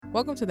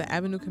Welcome to the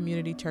Avenue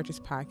Community Church's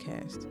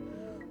podcast.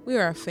 We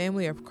are a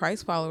family of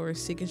Christ followers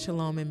seeking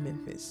shalom in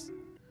Memphis.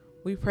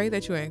 We pray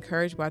that you are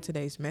encouraged by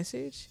today's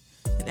message,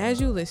 and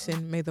as you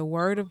listen, may the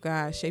word of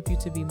God shape you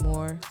to be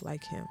more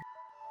like him.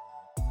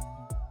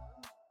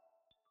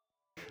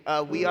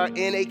 We are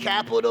in a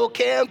capital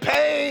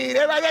campaign.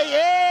 Everybody,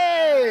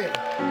 yeah!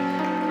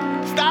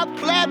 Stop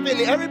clapping.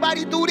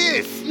 Everybody do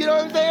this. You know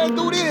what I'm saying?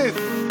 Do this.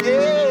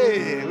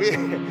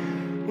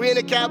 Yeah. We're in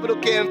a capital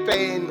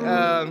campaign.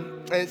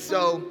 And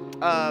so,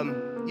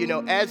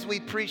 as we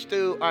preach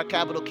through our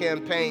capital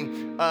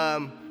campaign,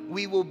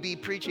 we will be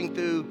preaching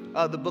through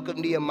the book of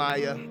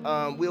Nehemiah.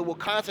 We will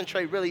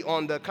concentrate really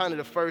on the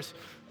first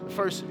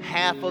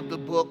half of the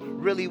book,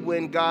 really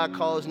when God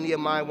calls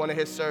Nehemiah, one of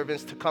his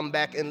servants, to come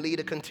back and lead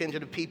a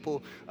contingent of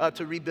people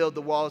to rebuild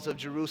the walls of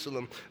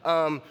Jerusalem.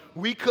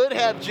 We could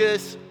have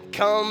just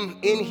come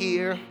in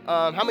here.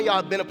 How many of y'all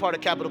have been a part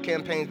of capital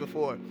campaigns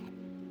before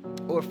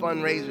or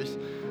fundraisers?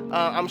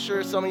 I'm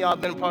sure some of y'all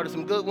have been a part of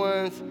some good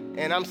ones,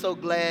 and I'm so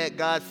glad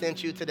God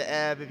sent you to the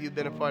Ave if you've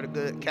been a part of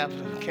good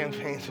capital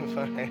campaigns and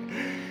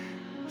fundraisers.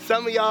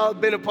 Some of y'all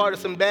have been a part of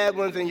some bad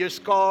ones, and you're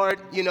scarred.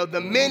 You know,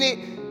 the minute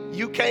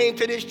you came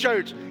to this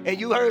church and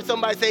you heard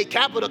somebody say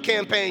capital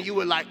campaign, you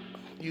were like,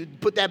 you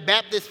put that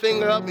Baptist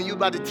finger up and you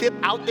about to tip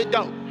out the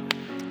door.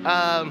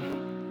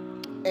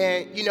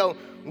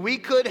 We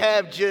could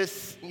have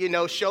just,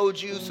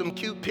 showed you some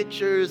cute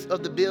pictures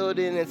of the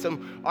building and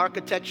some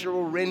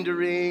architectural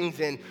renderings,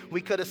 and we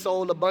could have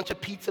sold a bunch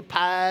of pizza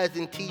pies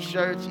and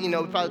T-shirts. We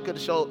probably could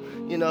have showed,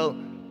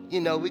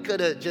 we could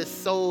have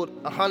just sold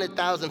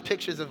 100,000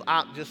 pictures of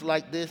Op just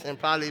like this and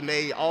probably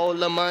made all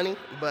the money,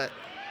 but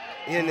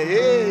in the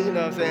end, you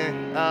know what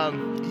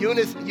I'm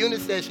saying?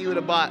 Eunice said she would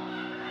have bought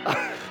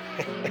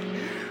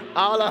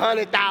all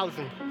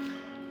 100,000.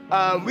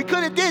 We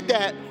could have did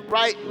that,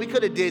 right? We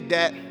could have did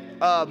that.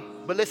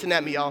 But listen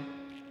at me, y'all.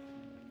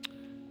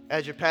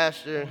 As your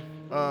pastor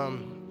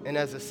and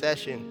as a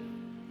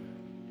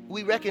session,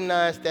 we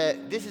recognize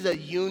that this is a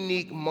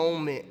unique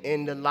moment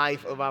in the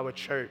life of our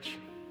church.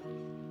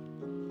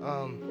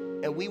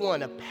 And we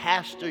want to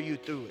pastor you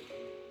through it.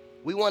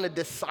 We want to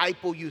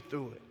disciple you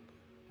through it.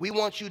 We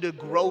want you to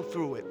grow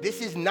through it.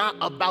 This is not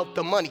about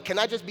the money. Can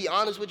I just be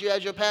honest with you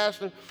as your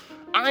pastor?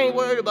 I ain't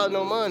worried about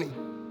no money.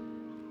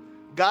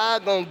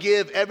 God gonna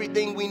give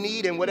everything we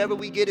need, and whatever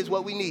we get is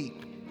what we need.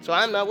 So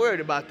I'm not worried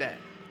about that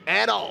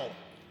at all.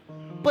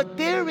 But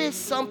there is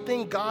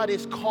something God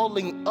is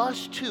calling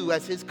us to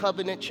as his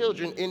covenant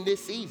children in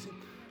this season,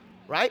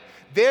 right?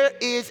 There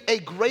is a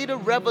greater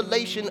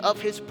revelation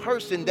of his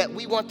person that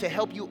we want to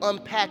help you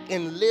unpack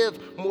and live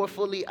more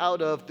fully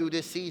out of through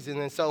this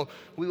season. And so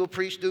we will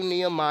preach through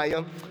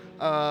Nehemiah,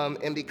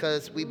 and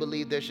because we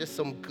believe there's just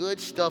some good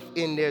stuff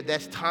in there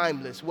that's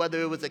timeless,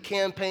 whether it was a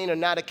campaign or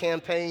not a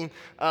campaign.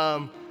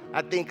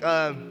 I think,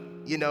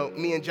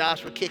 me and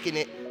Josh were kicking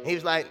it. He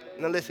was like,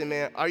 now listen,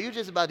 man, are you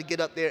just about to get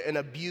up there and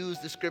abuse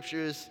the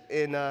scriptures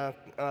and,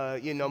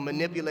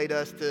 manipulate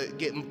us to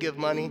give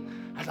money?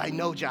 I was like,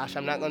 no, Josh,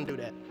 I'm not going to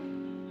do that.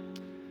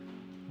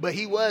 But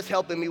he was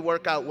helping me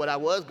work out what I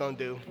was going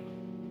to do.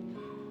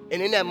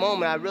 And in that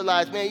moment, I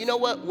realized, man, you know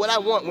what? What I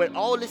want when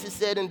all this is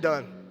said and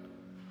done,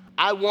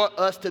 I want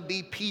us to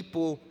be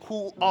people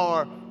who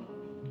are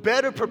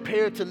better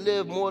prepared to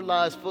live more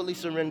lives fully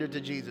surrendered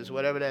to Jesus,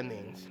 whatever that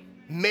means.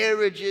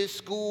 Marriages,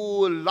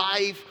 school,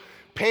 life,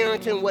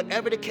 parenting,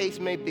 whatever the case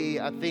may be,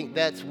 I think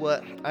that's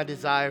what I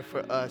desire for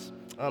us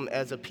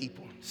as a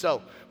people.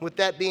 So, with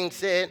that being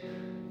said,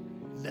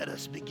 let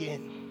us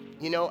begin.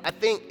 I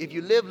think if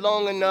you live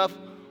long enough,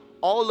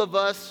 all of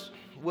us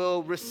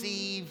will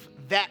receive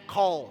that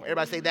call.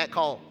 Everybody say that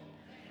call.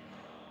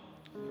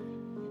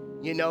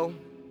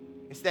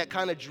 It's that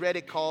kind of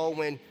dreaded call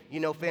when,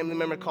 family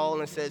member calls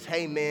and says,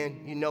 hey,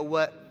 man, you know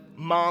what?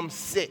 Mom's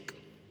sick,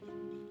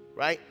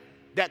 right?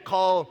 That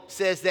call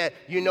says that,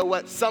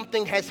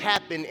 something has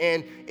happened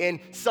and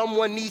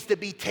someone needs to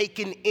be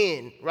taken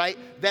in, right?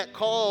 That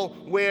call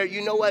where,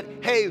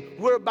 hey,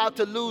 we're about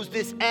to lose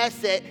this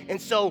asset,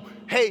 and so,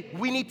 hey,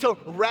 we need to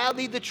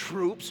rally the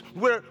troops.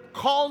 We're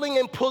calling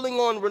and pulling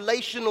on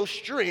relational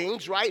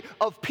strings, right,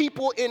 of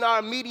people in our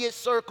immediate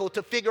circle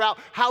to figure out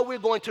how we're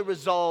going to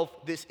resolve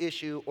this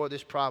issue or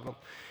this problem.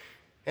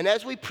 And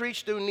as we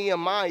preach through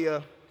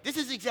Nehemiah, this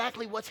is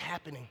exactly what's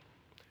happening.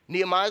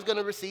 Nehemiah's going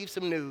to receive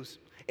some news.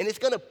 And it's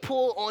going to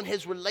pull on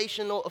his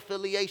relational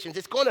affiliations.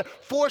 It's going to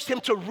force him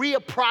to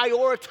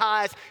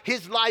reprioritize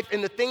his life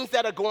and the things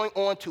that are going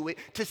on to it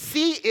to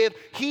see if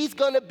he's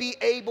going to be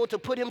able to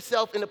put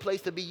himself in a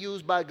place to be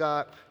used by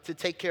God to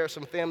take care of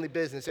some family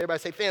business. Everybody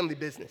say family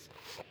business.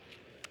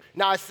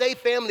 Now, I say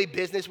family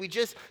business. We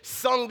just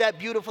sung that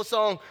beautiful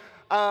song,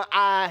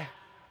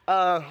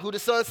 who the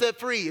Son set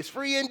free is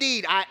free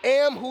indeed. I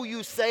am who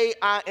you say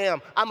I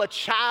am. I'm a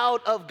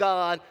child of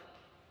God.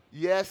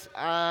 Yes,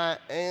 I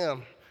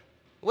am.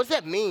 What does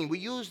that mean? We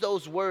use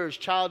those words,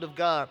 child of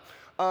God.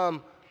 I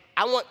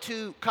want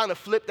to kind of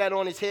flip that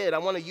on its head. I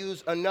want to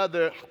use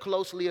another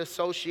closely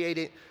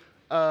associated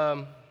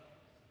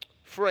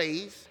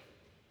phrase.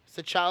 It's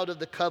a child of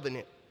the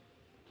covenant.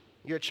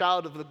 You're a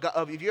child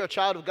if you're a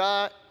child of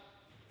God,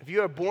 if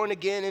you are born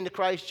again into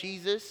Christ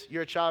Jesus,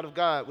 you're a child of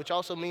God, which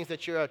also means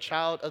that you're a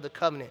child of the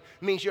covenant.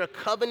 It means you're a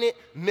covenant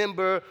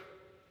member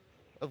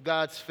of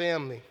God's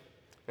family.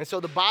 And so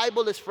the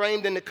Bible is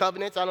framed in the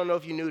covenants. I don't know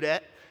if you knew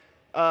that.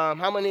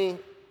 How many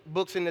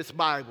books in this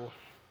Bible?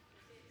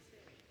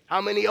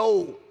 How many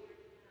old?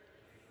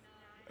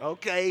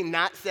 Okay,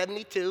 not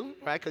 72,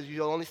 right? Because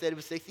you only said it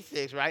was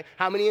 66, right?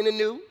 How many in the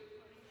new?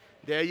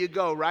 There you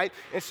go, right?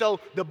 And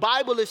so the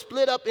Bible is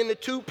split up into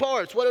two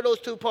parts. What are those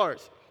two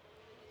parts?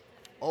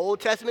 Old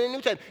Testament and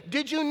New Testament.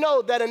 Did you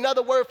know that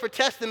another word for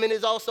testament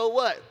is also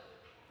what?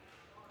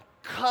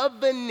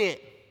 Covenant.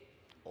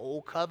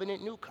 Old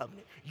covenant, new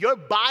covenant. Your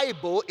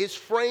Bible is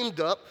framed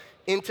up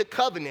into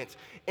covenants.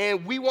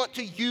 And we want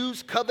to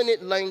use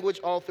covenant language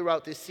all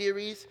throughout this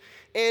series.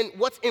 And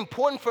what's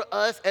important for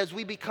us as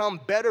we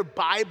become better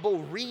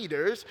Bible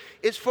readers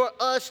is for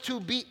us to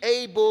be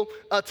able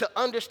to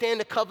understand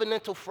the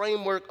covenantal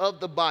framework of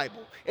the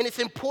Bible. And it's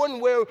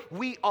important where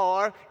we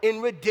are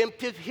in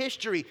redemptive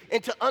history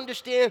and to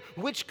understand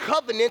which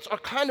covenants are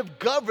kind of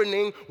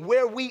governing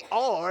where we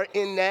are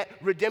in that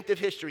redemptive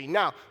history.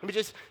 Now,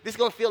 this is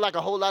going to feel like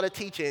a whole lot of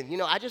teaching. You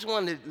know, I just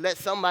wanted to let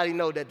somebody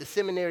know that the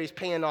seminary is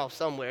paying off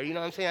somewhere. You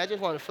know what I'm saying? I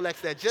just want to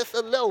flex that just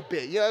a little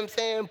bit. You know what I'm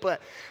saying?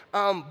 But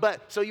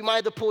so you might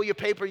have to pull your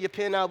paper, your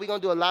pen out. We're going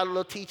to do a lot of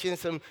little teaching,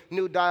 some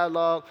new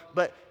dialogue.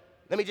 But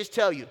let me just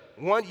tell you,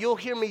 one, you'll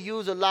hear me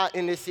use a lot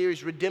in this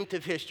series,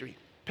 redemptive history.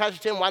 Pastor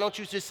Tim, why don't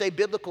you just say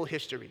biblical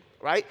history,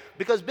 right?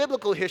 Because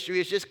biblical history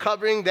is just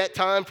covering that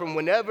time from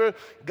whenever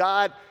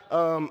God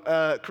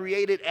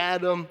created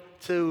Adam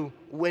to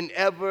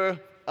whenever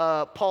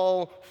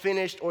Paul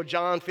finished or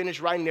John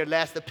finished writing their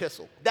last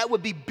epistle. That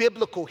would be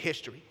biblical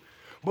history.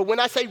 But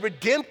when I say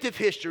redemptive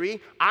history,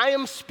 I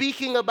am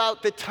speaking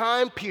about the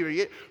time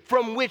period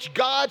from which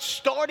God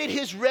started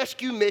his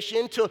rescue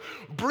mission to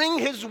bring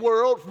his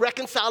world,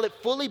 reconcile it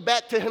fully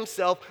back to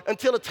himself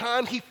until the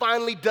time he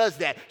finally does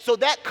that. So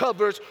that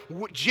covers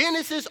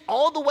Genesis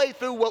all the way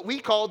through what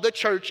we call the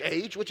church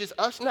age, which is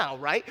us now,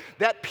 right?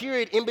 That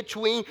period in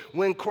between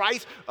when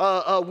Christ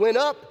went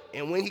up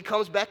and when he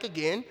comes back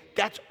again,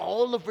 that's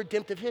all of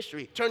redemptive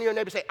history. Turn to your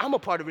neighbor and say, I'm a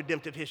part of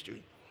redemptive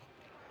history.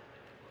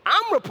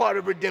 I'm a part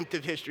of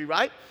redemptive history,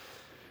 right?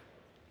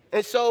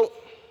 And so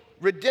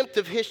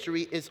redemptive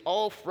history is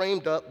all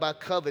framed up by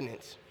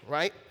covenants,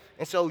 right?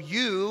 And so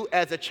you,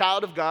 as a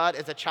child of God,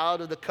 as a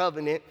child of the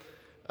covenant,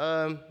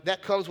 that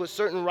comes with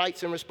certain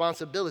rights and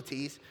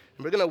responsibilities.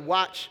 And we're going to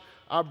watch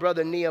our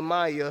brother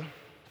Nehemiah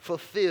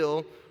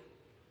fulfill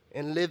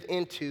and live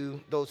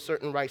into those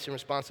certain rights and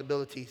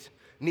responsibilities.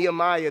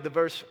 Nehemiah, the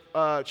first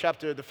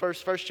chapter, the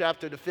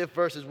 5th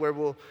verse is where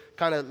we'll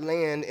kind of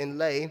land and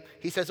lay.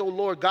 He says, "O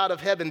Lord, God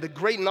of heaven, the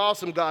great and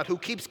awesome God who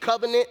keeps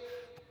covenant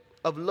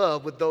of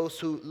love with those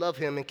who love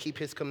him and keep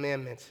his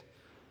commandments."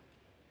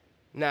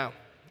 Now,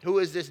 who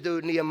is this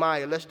dude,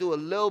 Nehemiah? Let's do a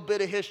little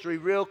bit of history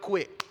real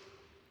quick.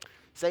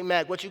 Say,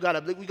 Mac, what you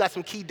got? We got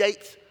some key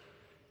dates.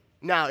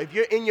 Now, if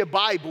you're in your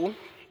Bible,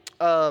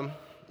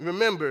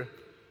 remember,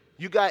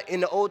 you got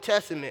in the Old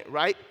Testament,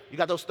 right? You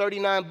got those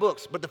 39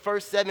 books, but the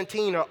first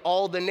 17 are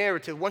all the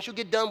narrative. Once you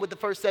get done with the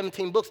first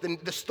 17 books, then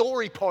the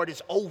story part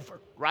is over,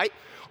 right?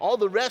 All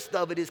the rest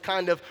of it is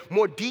kind of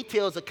more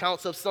detailed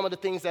accounts of some of the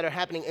things that are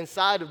happening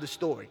inside of the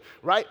story,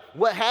 right?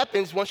 What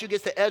happens once you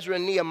get to Ezra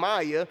and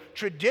Nehemiah,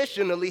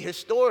 traditionally,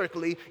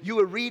 historically, you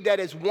would read that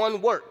as one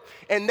work.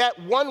 And that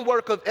one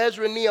work of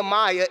Ezra and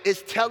Nehemiah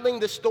is telling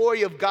the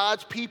story of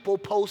God's people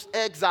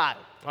post-exile,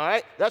 all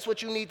right? That's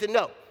what you need to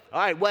know. All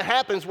right, what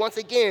happens, once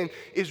again,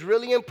 is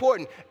really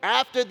important.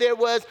 After there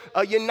was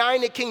a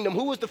united kingdom,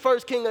 who was the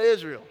first king of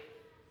Israel?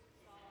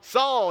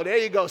 Saul, there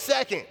you go.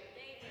 Second,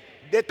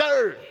 the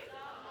third,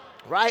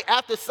 right?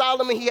 After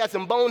Solomon, he had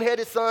some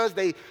boneheaded sons.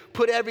 They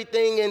put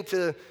everything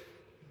into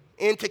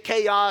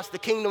chaos. The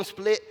kingdom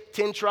split.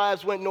 10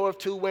 tribes went north,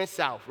 2 went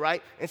south,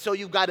 right? And so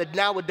you've got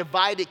now a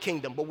divided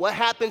kingdom. But what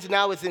happens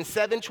now is in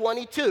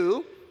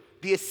 722,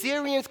 the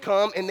Assyrians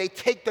come and they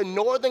take the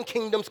northern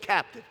kingdoms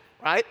captive.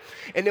 Right?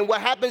 And then what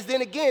happens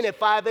then again at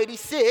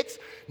 586,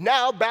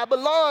 now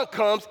Babylon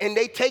comes and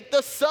they take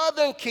the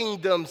southern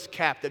kingdoms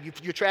captive.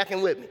 You're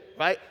tracking with me,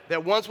 right? There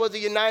once was a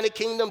united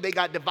kingdom. They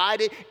got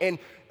divided and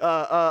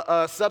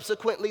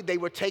subsequently they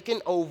were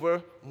taken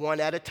over one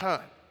at a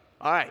time.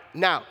 All right,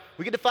 now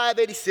we get to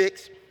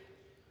 586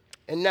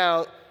 and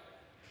now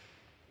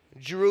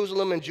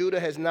Jerusalem and Judah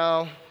has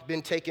now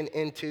been taken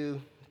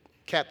into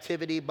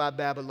captivity by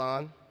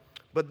Babylon.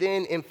 But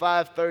then in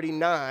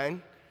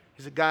 539,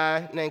 there's a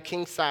guy named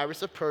King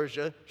Cyrus of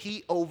Persia.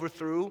 He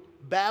overthrew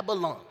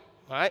Babylon,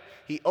 all right?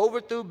 He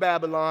overthrew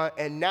Babylon,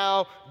 and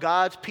now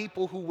God's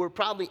people who were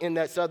probably in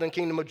that southern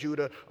kingdom of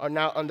Judah are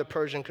now under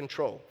Persian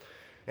control.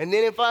 And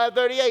then in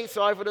 538,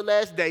 sorry for the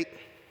last date,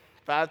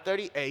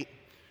 538,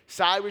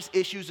 Cyrus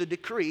issues a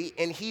decree,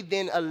 and he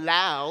then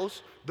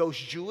allows those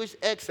Jewish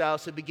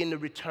exiles to begin to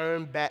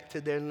return back to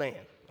their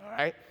land, all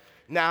right?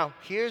 Now,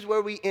 here's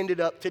where we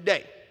ended up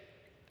today.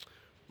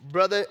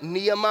 Brother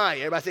Nehemiah,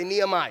 everybody say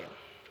Nehemiah.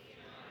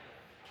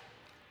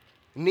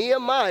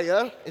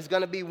 Nehemiah is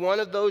going to be one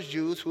of those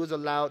Jews who is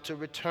allowed to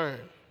return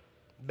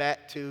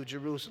back to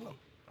Jerusalem.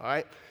 All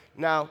right?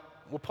 Now,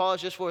 we'll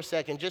pause just for a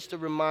second just to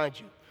remind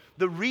you.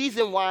 The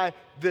reason why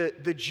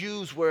the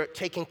Jews were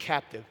taken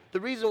captive,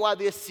 the reason why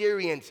the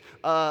Assyrians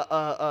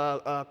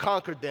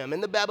conquered them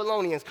and the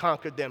Babylonians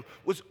conquered them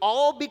was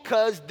all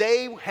because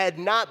they had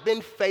not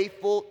been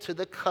faithful to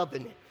the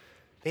covenant.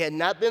 They had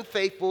not been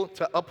faithful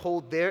to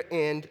uphold their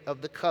end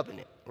of the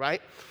covenant,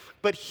 right?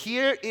 But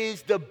here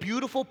is the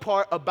beautiful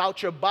part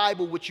about your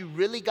Bible, which you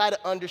really got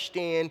to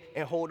understand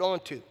and hold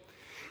on to,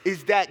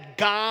 is that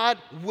God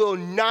will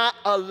not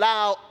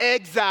allow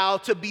exile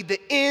to be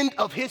the end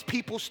of his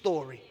people's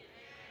story.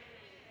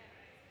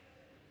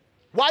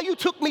 Why you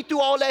took me through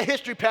all that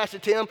history, Pastor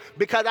Tim?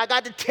 Because I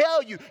got to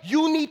tell you,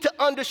 you need to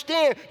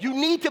understand. You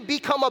need to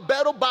become a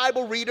better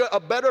Bible reader, a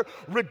better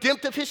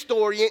redemptive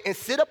historian, and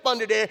sit up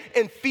under there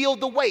and feel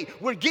the weight.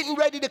 We're getting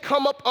ready to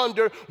come up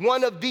under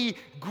one of the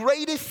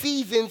greatest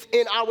seasons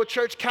in our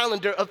church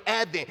calendar of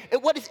Advent.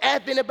 And what is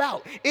Advent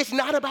about? It's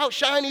not about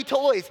shiny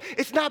toys.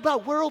 It's not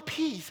about world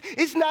peace.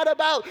 It's not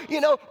about,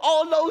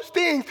 all those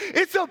things.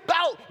 It's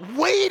about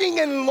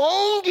waiting and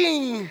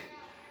longing.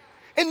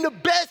 And the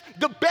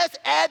best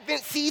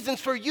Advent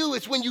seasons for you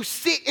is when you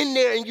sit in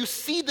there and you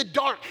see the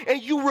dark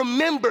and you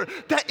remember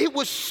that it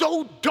was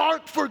so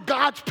dark for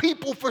God's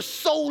people for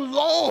so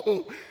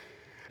long.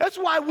 That's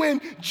why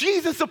when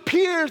Jesus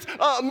appears,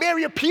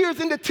 Mary appears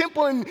in the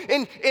temple and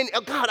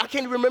God, I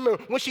can't remember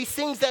when she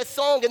sings that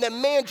song and that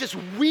man just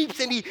weeps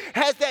and he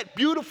has that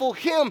beautiful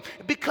hymn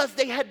because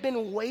they had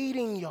been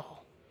waiting, y'all.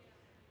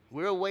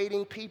 We're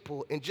awaiting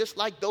people. And just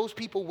like those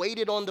people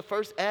waited on the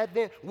first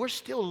Advent, we're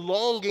still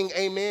longing,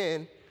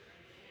 amen.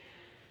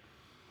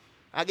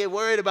 I get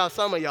worried about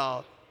some of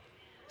y'all.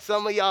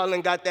 Some of y'all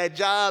done got that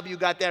job, you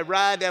got that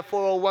ride, that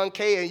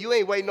 401k, and you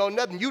ain't waiting on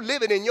nothing. You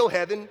living in your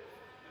heaven.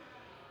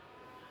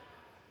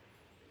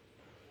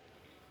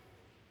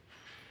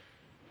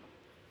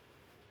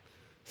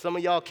 Some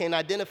of y'all can't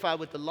identify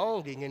with the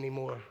longing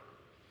anymore.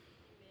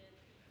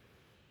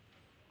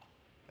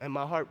 And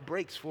my heart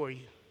breaks for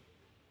you.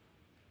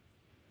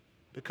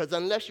 Because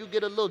unless you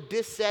get a little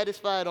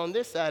dissatisfied on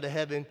this side of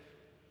heaven,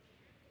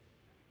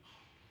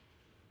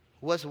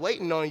 what's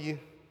waiting on you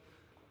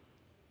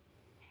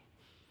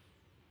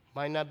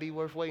might not be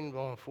worth waiting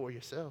on for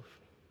yourself.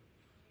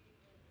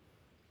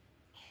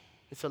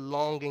 It's a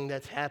longing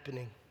that's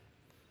happening.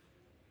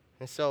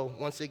 And so,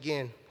 once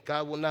again,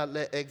 God will not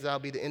let exile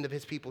be the end of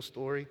his people's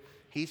story.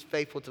 He's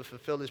faithful to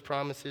fulfill his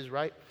promises,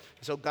 right?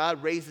 So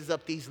God raises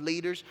up these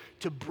leaders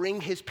to bring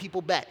his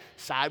people back.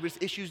 Cyrus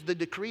issues the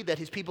decree that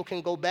his people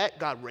can go back.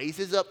 God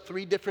raises up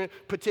 3 different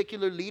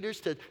particular leaders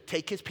to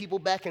take his people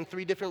back in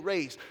 3 different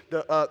ways.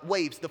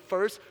 The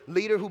first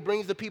leader who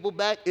brings the people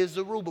back is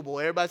Zerubbabel.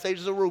 Everybody say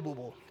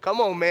Zerubbabel.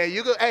 Come on, man.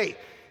 Hey,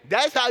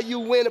 that's how you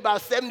win about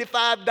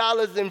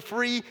 $75 in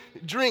free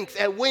drinks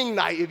at wing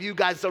night if you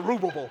got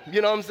Zerubbabel.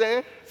 You know what I'm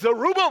saying?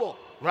 Zerubbabel,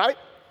 right?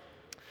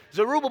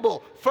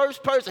 Zerubbabel,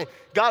 first person.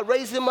 God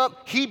raised him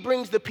up. He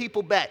brings the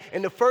people back.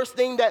 And the first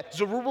thing that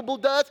Zerubbabel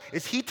does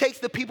is he takes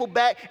the people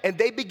back and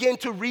they begin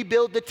to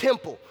rebuild the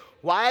temple.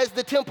 Why is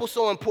the temple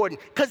so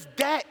important? Because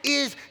that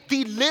is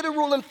the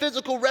literal and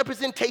physical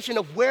representation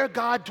of where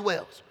God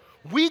dwells.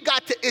 We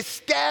got to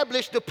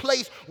establish the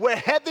place where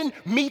heaven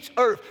meets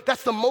earth.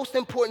 That's the most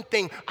important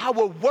thing.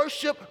 Our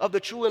worship of the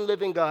true and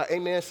living God.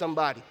 Amen,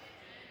 somebody.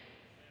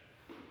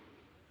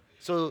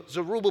 So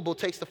Zerubbabel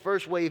takes the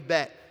first wave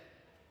back.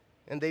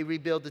 And they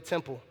rebuild the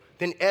temple.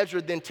 Then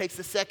Ezra then takes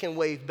the second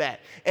wave back.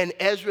 And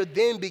Ezra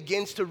then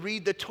begins to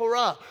read the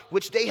Torah,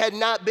 which they had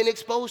not been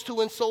exposed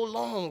to in so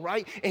long,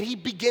 right? And he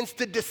begins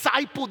to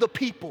disciple the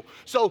people.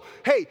 So,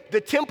 hey,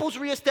 the temple's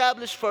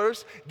reestablished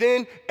first.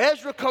 Then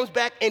Ezra comes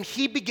back and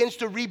he begins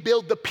to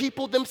rebuild the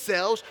people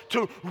themselves,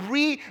 to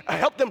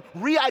help them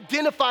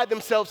re-identify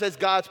themselves as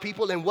God's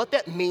people and what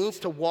that means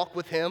to walk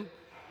with him.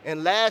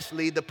 And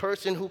lastly, the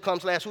person who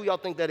comes last, who y'all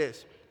think that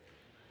is?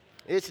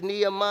 It's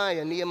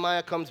Nehemiah.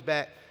 Nehemiah comes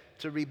back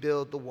to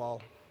rebuild the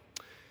wall.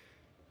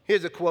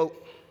 Here's a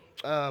quote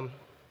that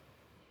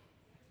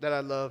I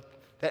love.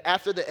 That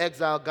after the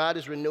exile, God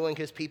is renewing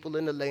his people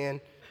in the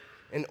land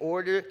in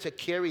order to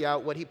carry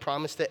out what he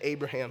promised to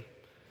Abraham.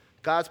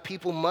 God's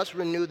people must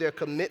renew their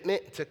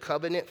commitment to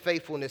covenant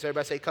faithfulness.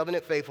 Everybody say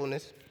covenant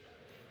faithfulness.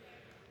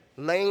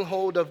 Laying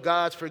hold of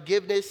God's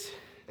forgiveness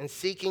and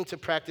seeking to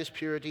practice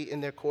purity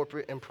in their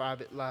corporate and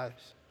private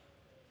lives.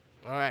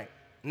 All right.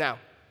 Now,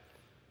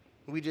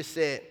 we just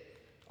said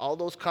all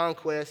those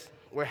conquests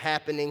were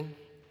happening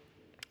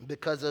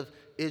because of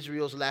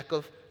Israel's lack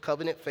of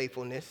covenant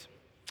faithfulness.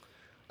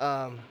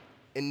 And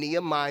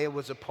Nehemiah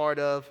was a part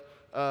of,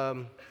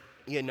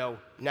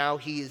 now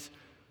he is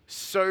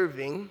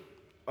serving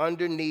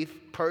underneath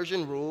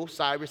Persian rule.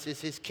 Cyrus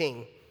is his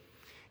king.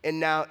 And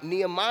now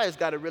Nehemiah's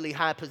got a really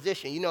high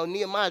position.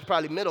 Nehemiah's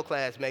probably middle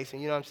class, Mason.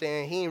 You know what I'm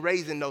saying? He ain't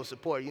raising no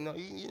support.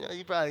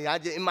 He probably,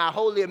 in my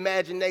holy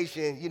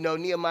imagination,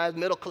 Nehemiah's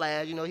middle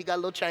class. He got a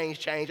little change.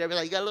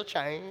 Everybody, he got a little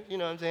change. You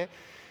know what I'm saying?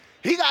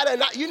 He got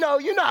a, you know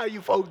how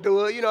you folks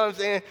do it, you know what I'm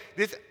saying?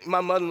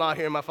 My mother-in-law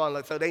here and my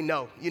father-in-law, so they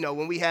know,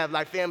 when we have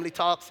like family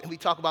talks and we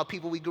talk about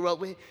people we grew up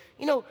with,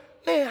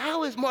 man,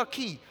 how is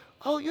Marquis?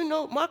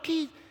 Oh,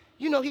 Marquis,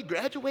 he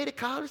graduated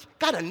college,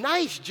 got a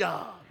nice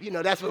job.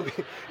 That's what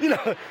we,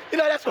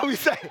 that's what we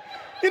say.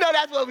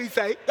 That's what we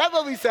say. That's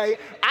what we say.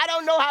 I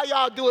don't know how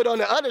y'all do it on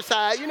the other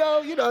side, you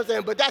know what I'm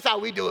saying? But that's how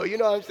we do it, you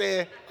know what I'm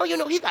saying?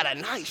 Oh, he got a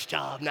nice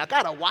job now,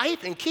 got a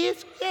wife and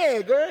kids?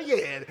 Yeah, girl,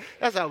 yeah.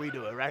 That's how we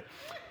do it, right?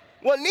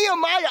 Well,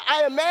 Nehemiah,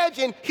 I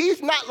imagine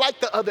he's not like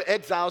the other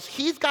exiles.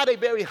 He's got a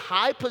very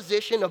high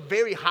position, of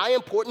very high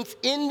importance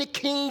in the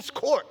king's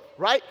court,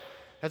 right?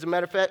 As a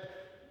matter of fact,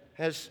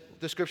 as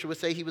the scripture would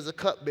say, he was a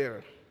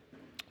cupbearer.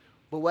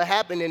 But what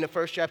happened in the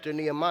first chapter of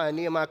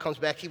Nehemiah comes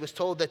back, he was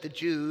told that the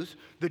Jews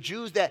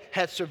that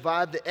had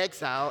survived the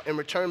exile and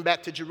returned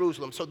back to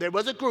Jerusalem. So there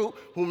was a group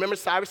who, remember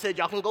Cyrus said,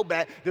 y'all can go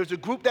back. There was a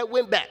group that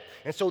went back.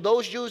 And so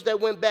those Jews that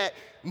went back,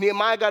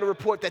 Nehemiah got a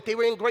report that they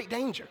were in great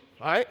danger,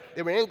 all right?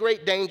 They were in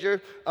great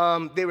danger.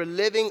 They were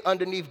living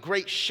underneath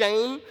great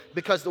shame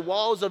because the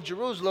walls of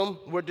Jerusalem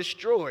were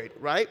destroyed,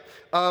 right?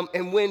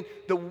 And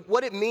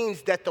what it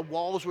means that the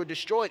walls were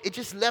destroyed, it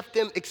just left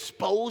them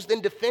exposed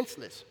and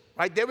defenseless.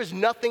 Right? There was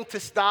nothing to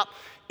stop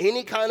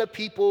any kind of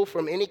people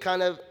from any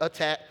kind of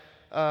attack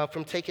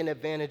from taking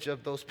advantage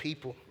of those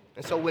people.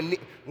 And so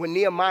when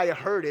Nehemiah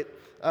heard it,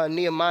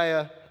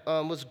 Nehemiah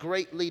was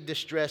greatly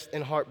distressed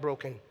and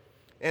heartbroken.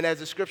 And as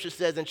the scripture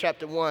says in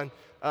chapter 1,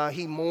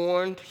 he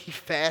mourned, he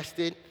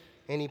fasted,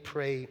 and he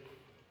prayed.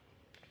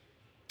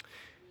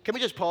 Can we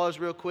just pause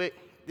real quick?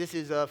 This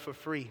is for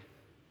free.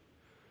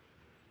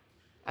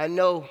 I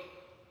know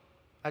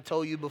I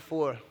told you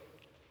before,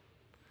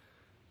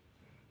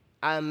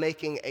 I am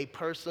making a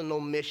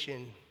personal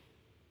mission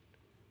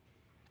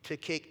to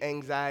kick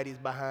anxieties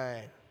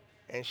behind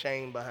and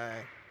shame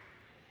behind.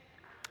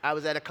 I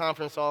was at a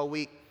conference all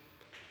week,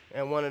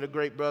 and one of the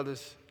great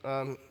brothers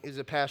is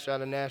a pastor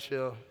out of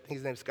Nashville. I think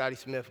his name's Scotty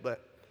Smith,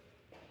 but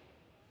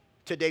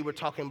today we're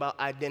talking about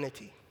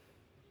identity.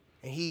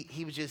 And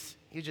he was just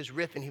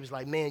riffing. He was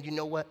like, man, you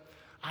know what?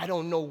 I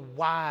don't know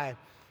why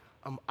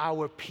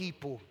our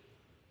people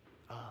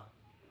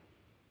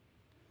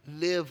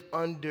live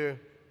under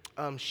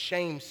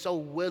shame so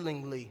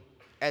willingly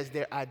as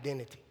their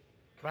identity,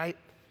 right?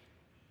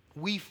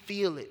 We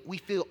feel it. We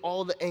feel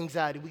all the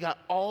anxiety. We got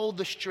all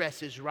the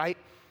stresses, right?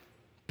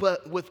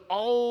 But with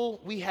all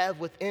we have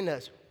within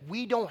us,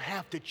 we don't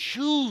have to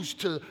choose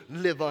to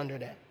live under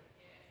that.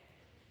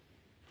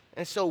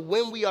 And so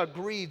when we are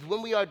grieved,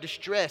 when we are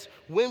distressed,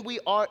 when we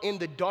are in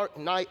the dark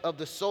night of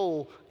the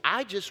soul,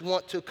 I just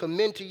want to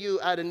commend to you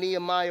out of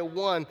Nehemiah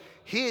 1,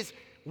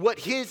 what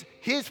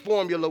his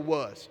formula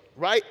was,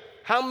 right?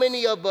 How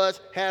many of us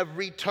have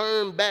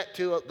returned back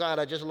to, oh God,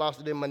 I just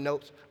lost it in my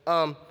notes,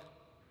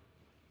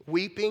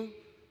 weeping?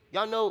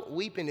 Y'all know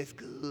weeping is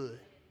good.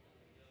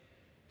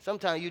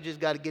 Sometimes you just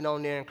got to get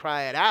on there and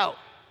cry it out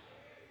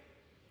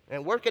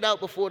and work it out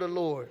before the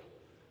Lord.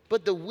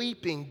 But the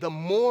weeping, the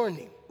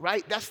mourning,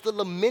 right? That's the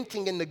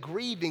lamenting and the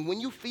grieving.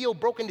 When you feel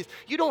brokenness,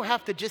 you don't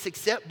have to just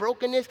accept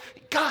brokenness.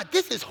 God,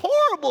 this is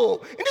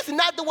horrible, and this is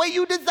not the way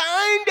you designed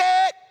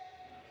it.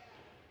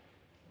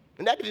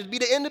 And that could just be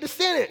the end of the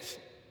sentence.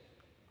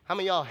 How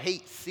many of y'all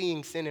hate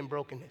seeing sin and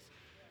brokenness?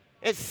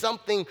 It's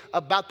something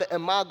about the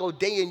imago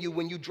Dei in you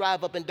when you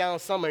drive up and down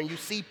Summer and you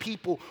see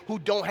people who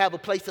don't have a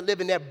place to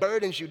live and that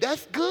burdens you.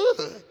 That's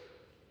good.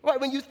 Right?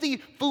 When you see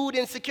food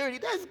insecurity,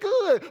 that's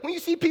good. When you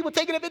see people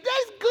taking it, that's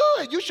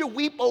good. You should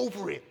weep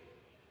over it.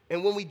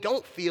 And when we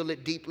don't feel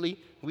it deeply,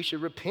 we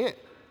should repent.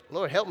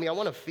 Lord, help me. I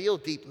want to feel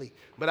deeply.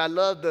 But I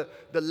love the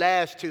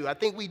last two. I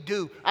think we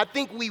do. I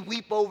think we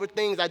weep over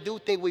things. I do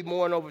think we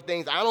mourn over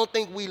things. I don't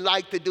think we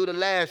like to do the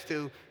last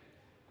two.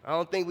 I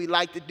don't think we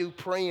like to do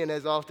praying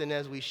as often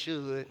as we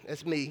should.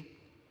 That's me.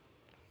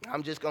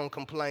 I'm just going to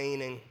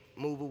complain and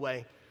move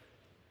away.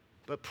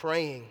 But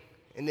praying,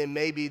 and then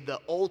maybe the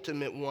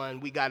ultimate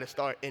one we got to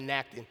start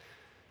enacting.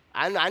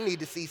 I need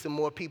to see some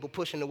more people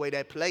pushing away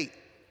that plate.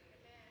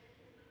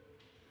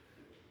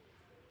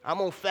 I'm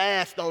going to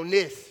fast on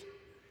this.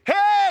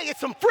 Hey,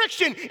 it's some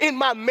friction in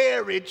my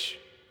marriage.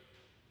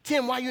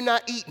 Tim, why you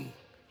not eating?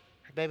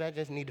 Baby, I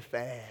just need to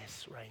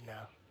fast right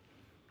now.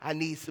 I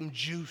need some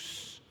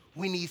juice.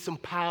 We need some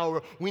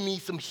power. We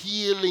need some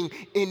healing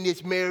in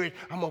this marriage.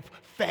 I'm going to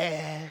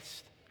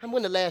fast. And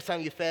when the last time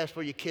you fast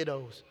for your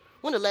kiddos?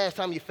 When the last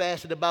time you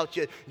fasted about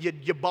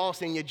your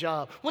boss and your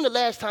job? When the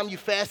last time you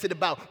fasted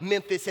about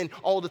Memphis and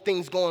all the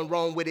things going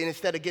wrong with it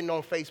instead of getting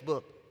on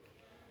Facebook?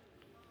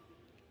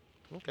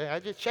 Okay, I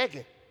just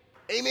checking.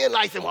 Amen,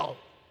 license wall.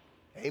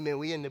 Amen,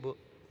 we in the book.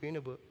 We in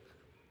the book.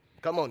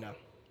 Come on now.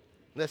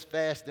 Let's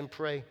fast and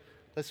pray.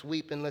 Let's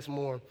weep and let's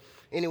mourn.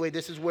 Anyway,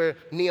 this is where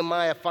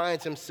Nehemiah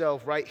finds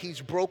himself, right? He's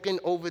broken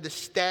over the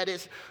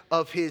status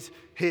of his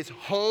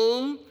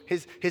home,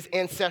 his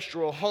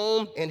ancestral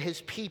home, and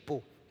his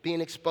people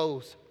being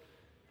exposed.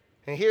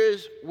 And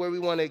here's where we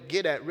want to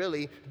get at,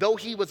 really. Though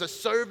he was a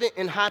servant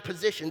in high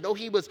position, though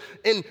he was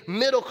in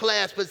middle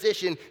class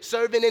position,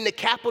 serving in the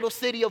capital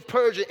city of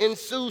Persia, in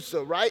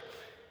Susa, right?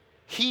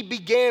 he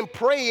began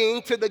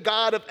praying to the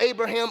God of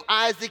Abraham,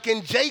 Isaac,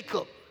 and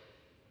Jacob.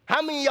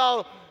 How many of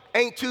y'all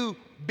ain't too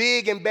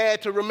big and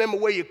bad to remember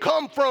where you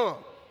come from?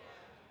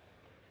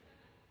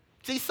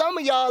 See, some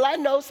of y'all, I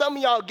know some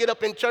of y'all get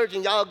up in church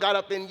and y'all got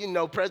up in,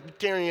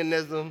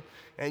 Presbyterianism,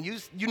 and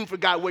you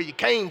forgot where you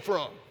came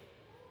from.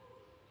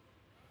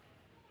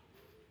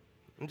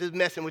 I'm just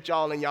messing with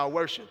y'all in y'all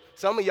worship.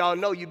 Some of y'all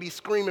know you be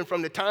screaming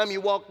from the time you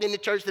walked in the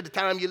church to the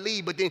time you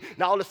leave, but then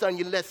now all of a sudden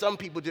you let some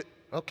people just,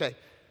 okay,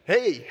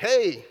 hey.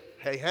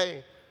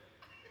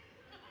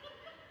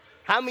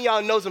 How many of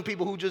y'all know some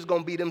people who just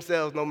gonna be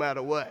themselves no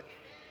matter what?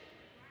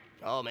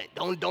 Oh man,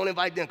 don't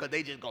invite them because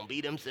they just gonna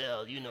be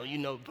themselves,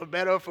 for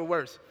better or for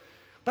worse.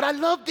 But I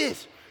love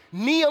this.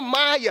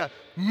 Nehemiah,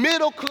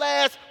 middle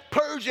class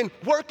Persian,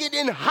 working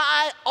in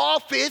high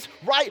office,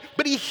 right?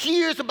 But he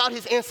hears about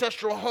his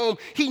ancestral home.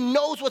 He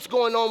knows what's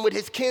going on with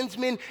his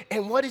kinsmen.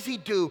 And what does he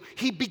do?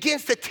 He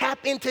begins to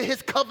tap into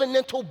his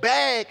covenantal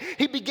bag.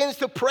 He begins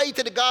to pray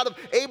to the God of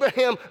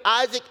Abraham,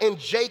 Isaac, and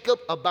Jacob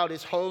about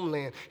his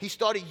homeland. He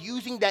started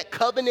using that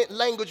covenant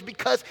language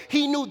because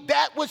he knew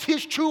that was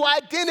his true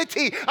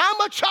identity.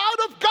 I'm a child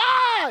of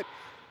God.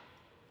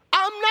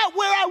 I'm not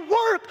where I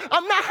work.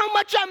 I'm not how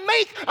much I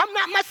make. I'm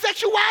not my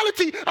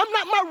sexuality. I'm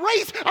not my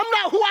race. I'm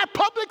not who I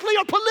publicly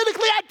or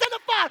politically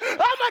identify. I'm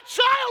a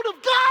child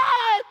of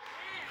God.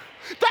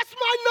 That's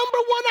my number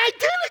one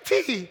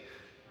identity.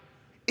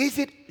 Is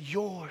it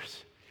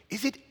yours?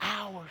 Is it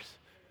ours?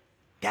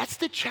 That's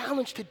the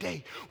challenge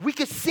today. We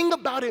can sing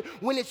about it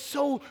when it's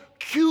so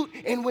cute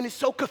and when it's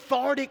so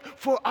cathartic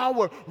for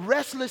our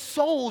restless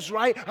souls,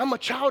 right? I'm a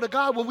child of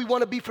God when we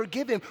want to be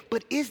forgiven.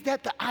 But is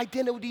that the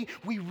identity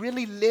we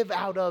really live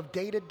out of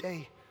day to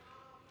day?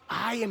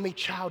 I am a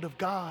child of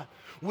God,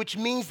 which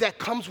means that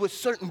comes with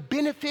certain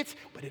benefits,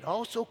 but it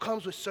also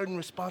comes with certain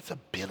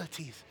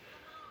responsibilities.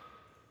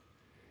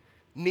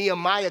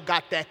 Nehemiah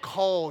got that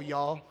call,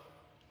 y'all.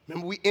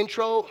 Remember we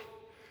introed?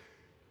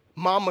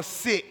 Mama's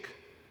sick.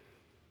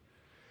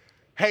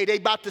 Hey, they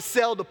about to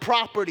sell the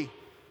property.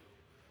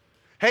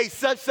 Hey,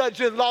 such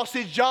just lost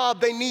his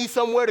job. They need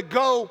somewhere to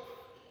go.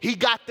 He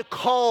got the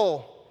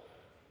call.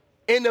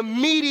 And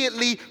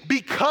immediately,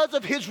 because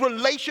of his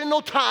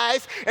relational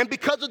ties and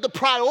because of the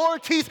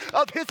priorities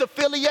of his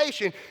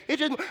affiliation,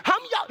 how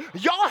many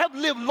y'all have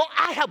lived long?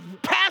 I have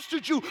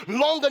pastored you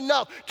long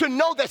enough to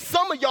know that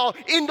some of y'all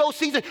in those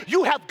seasons,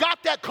 you have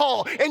got that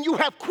call and you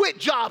have quit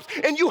jobs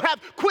and you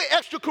have quit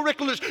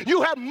extracurriculars.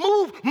 You have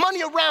moved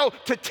money around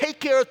to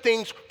take care of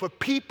things for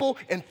people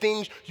and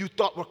things you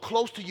thought were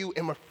close to you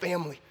and were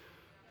family.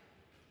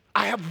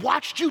 I have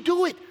watched you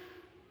do it.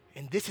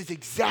 And this is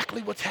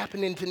exactly what's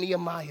happening to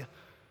Nehemiah.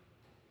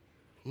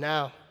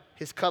 Now,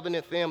 his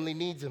covenant family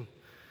needs him.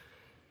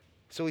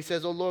 So he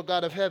says, "Oh Lord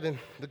God of heaven,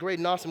 the great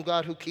and awesome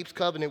God who keeps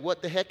covenant."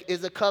 What the heck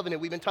is a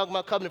covenant? We've been talking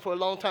about covenant for a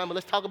long time, but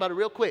let's talk about it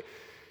real quick.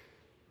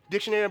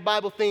 Dictionary of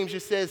Bible Themes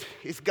just says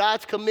it's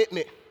God's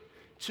commitment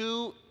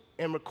to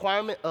and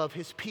requirement of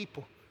his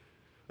people.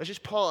 Let's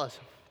just pause.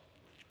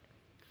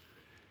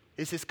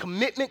 It's his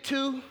commitment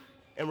to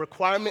and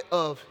requirement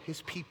of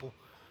his people.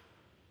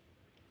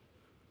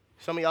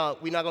 Some of y'all,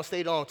 we're not going to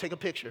stay long. Take a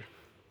picture.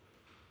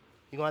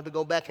 You're going to have to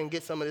go back and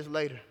get some of this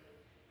later.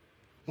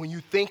 When you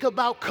think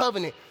about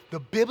covenant,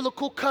 the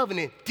biblical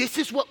covenant, this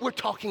is what we're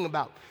talking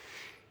about.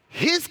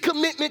 His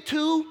commitment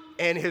to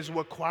and his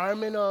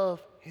requirement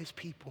of his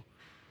people.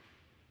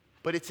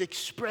 But it's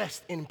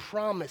expressed in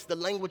promise, the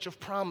language of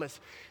promise,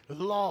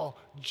 law,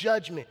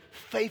 judgment,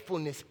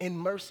 faithfulness, and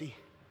mercy.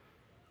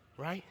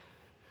 Right?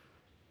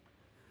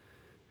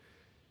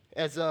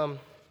 As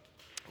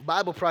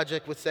Bible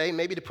Project would say,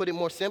 maybe to put it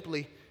more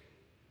simply,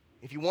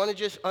 if you want to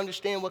just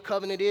understand what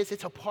covenant is,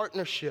 it's a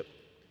partnership,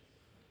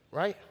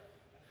 right?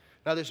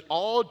 Now, there's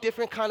all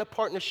different kind of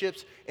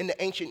partnerships in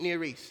the ancient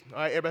Near East. All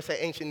right, everybody say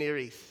ancient Near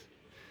East.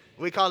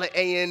 We call it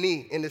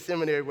A&E in the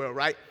seminary world,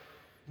 right?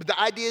 But the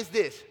idea is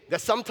this, that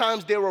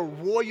sometimes there were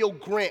royal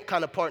grant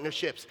kind of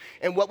partnerships.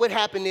 And what would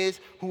happen is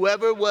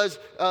whoever was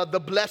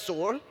the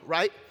blessor,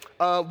 right,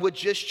 would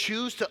just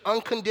choose to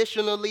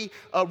unconditionally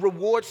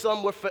reward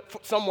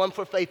someone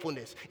for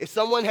faithfulness. If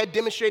someone had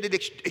demonstrated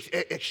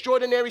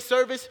extraordinary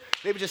service,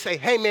 they would just say,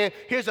 "Hey man,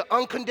 here's an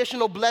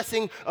unconditional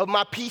blessing of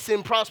my peace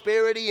and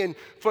prosperity and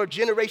for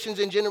generations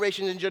and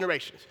generations and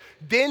generations."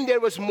 Then there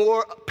was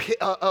more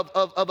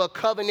of a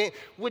covenant,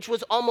 which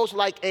was almost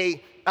like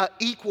a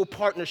equal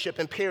partnership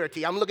and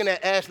parity. I'm looking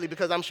at Ashley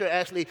because I'm sure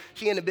Ashley,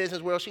 she in the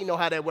business world, she know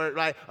how that works,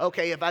 right?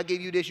 Okay, if I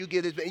give you this, you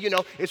give this.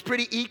 It's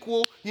pretty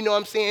equal. You know what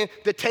I'm saying?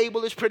 The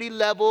table is pretty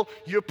level.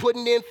 You're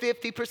putting in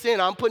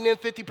 50%. I'm putting in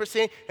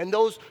 50%. And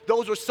those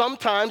were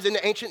sometimes in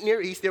the ancient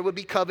Near East, there would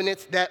be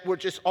covenants that were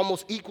just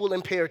almost equal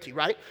in parity,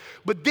 right?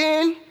 But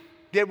then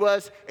there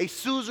was a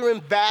suzerain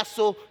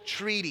vassal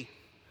treaty.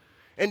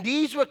 And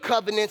these were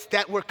covenants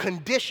that were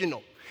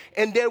conditional.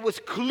 And there was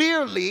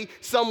clearly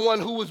someone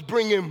who was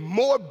bringing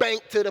more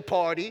bank to the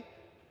party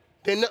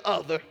than the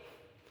other.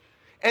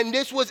 And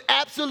this was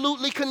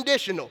absolutely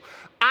conditional.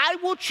 I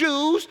will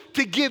choose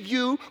to give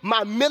you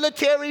my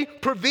military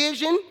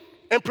provision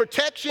and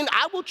protection.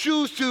 I will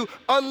choose to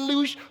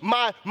unleash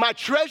my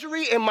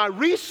treasury and my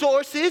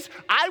resources.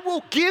 I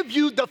will give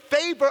you the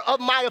favor of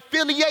my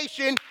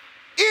affiliation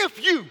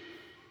if you.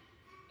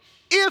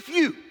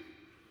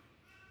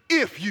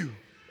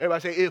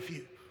 Everybody say if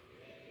you.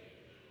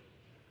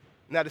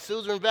 Now, the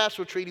Suzerain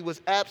Vassal Treaty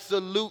was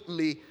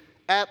absolutely,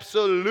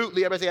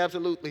 everybody say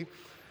absolutely,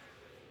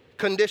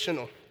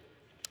 conditional.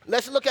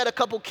 Let's look at a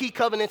couple key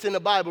covenants in the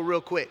Bible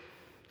real quick.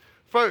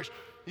 First,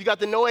 you got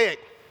the Noahic.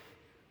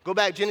 Go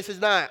back, Genesis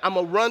 9. I'm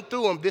going to run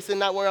through them. This is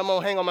not where I'm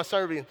going to hang on my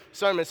sermon,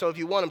 so if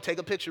you want them, take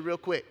a picture real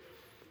quick.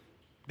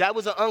 That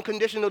was an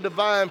unconditional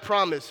divine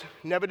promise,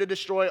 never to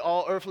destroy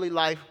all earthly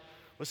life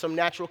with some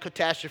natural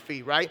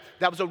catastrophe, right?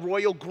 That was a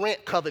royal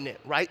grant covenant,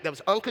 right? That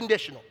was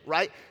unconditional,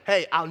 right?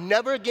 Hey, I'll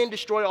never again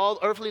destroy all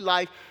earthly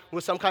life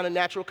with some kind of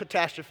natural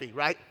catastrophe,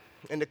 right?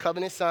 And the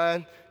covenant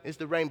sign is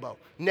the rainbow.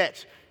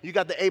 Next, you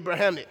got the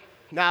Abrahamic.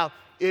 Now,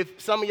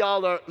 if some of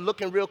y'all are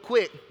looking real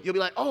quick, you'll be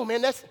like, oh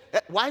man,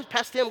 why has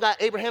Pastor Tim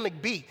got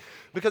Abrahamic B?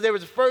 Because there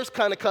was the first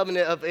kind of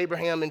covenant of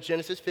Abraham in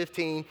Genesis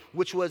 15,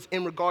 which was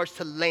in regards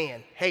to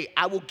land. Hey,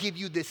 I will give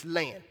you this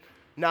land.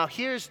 Now,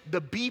 here's the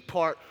B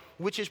part,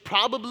 which is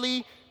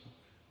probably,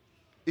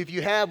 if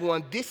you have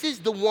one, this is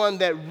the one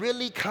that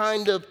really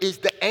kind of is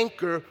the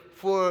anchor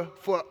for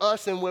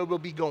us and where we'll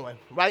be going,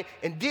 right?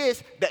 And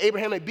this, the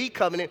Abrahamic B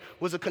covenant,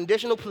 was a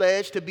conditional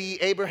pledge to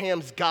be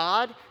Abraham's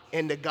God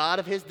and the God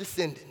of his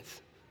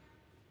descendants.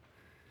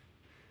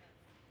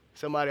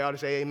 Somebody ought to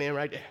say amen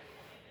right there.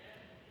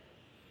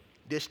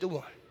 This the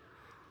one.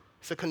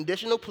 It's a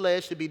conditional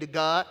pledge to be the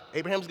God,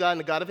 Abraham's God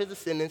and the God of his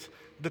descendants.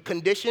 The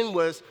condition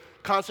was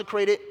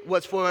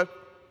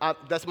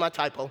that's my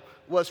typo,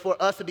 was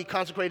for us to be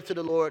consecrated to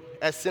the Lord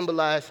as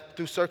symbolized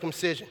through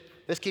circumcision.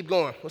 Let's keep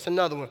going. What's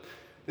another one?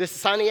 This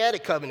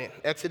Sinaitic covenant,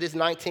 Exodus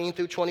 19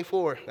 through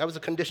 24. That was a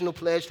conditional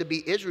pledge to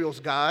be Israel's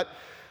God,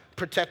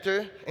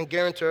 protector and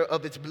guarantor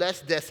of its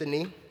blessed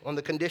destiny on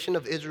the condition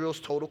of Israel's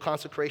total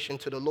consecration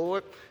to the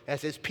Lord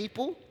as his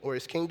people or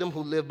his kingdom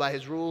who lived by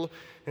his rule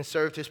and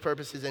served his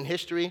purposes in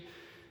history.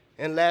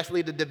 And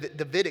lastly, the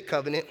Davidic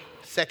covenant,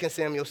 2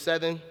 Samuel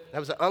 7. That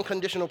was an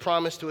unconditional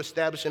promise to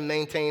establish and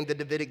maintain the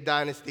Davidic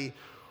dynasty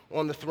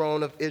on the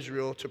throne of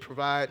Israel to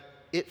provide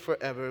it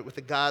forever with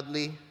a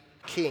godly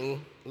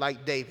king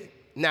like David.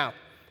 Now,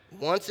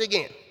 once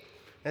again,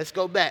 let's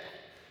go back.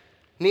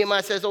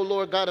 Nehemiah says, O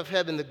Lord God of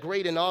heaven, the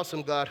great and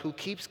awesome God who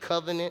keeps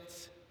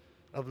covenants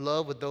of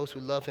love with those who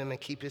love him and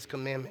keep his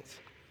commandments.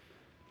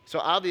 So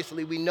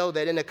obviously we know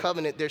that in a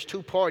covenant there's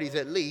two parties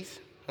at least.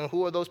 And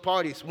who are those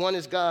parties? One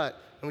is God.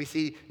 And we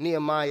see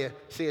Nehemiah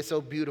say it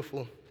so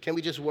beautiful. Can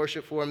we just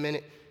worship for a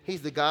minute?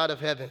 He's the God of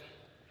heaven.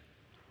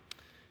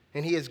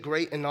 And he is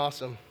great and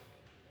awesome.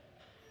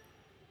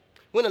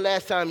 When the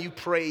last time you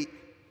prayed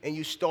and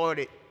you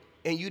started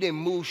and you didn't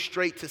move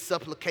straight to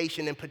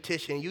supplication and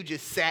petition, you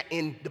just sat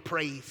in the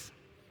praise?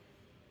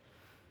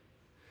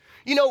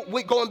 You know,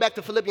 going back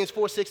to Philippians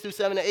 4, 6 through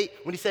 7 and 8,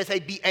 when he says, hey,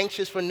 be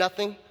anxious for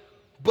nothing,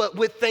 but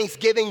with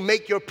thanksgiving,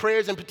 make your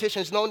prayers and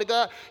petitions known to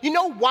God. You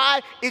know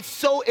why it's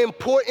so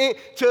important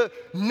to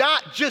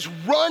not just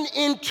run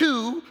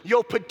into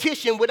your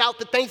petition without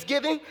the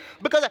thanksgiving?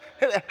 Because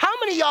how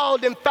many of y'all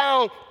then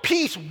found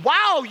peace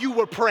while you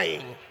were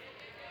praying?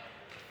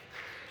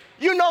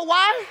 You know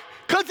why?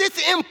 Because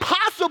it's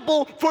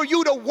impossible for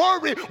you to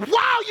worry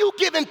while you're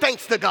giving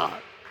thanks to God.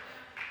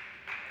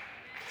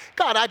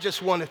 God, I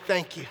just want to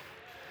thank you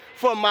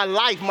for my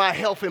life, my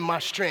health, and my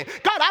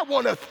strength. God, I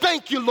want to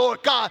thank you,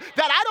 Lord God,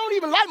 that I don't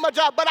even like my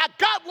job, but I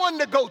got one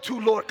to go to,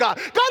 Lord God.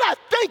 God, I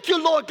thank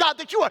you, Lord God,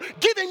 that you are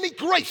giving me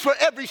grace for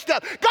every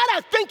step. God,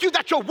 I thank you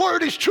that your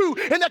word is true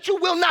and that you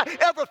will not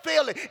ever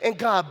fail it. And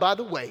God, by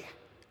the way,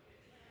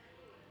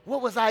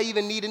 what was I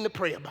even needing to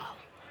pray about?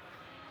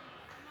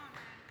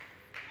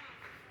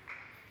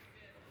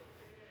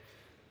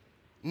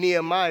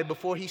 Nehemiah,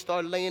 before he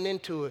started laying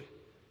into it,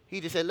 he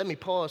just said, let me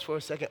pause for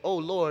a second. Oh,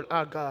 Lord,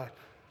 our God,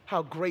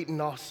 how great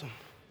and awesome.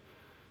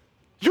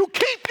 You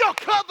keep your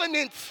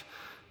covenants.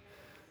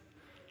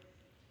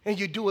 And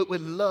you do it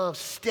with love,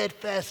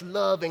 steadfast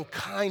love and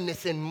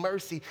kindness and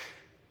mercy.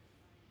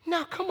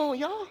 Now, come on,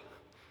 y'all.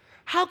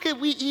 How can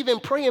we even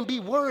pray and be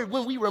worried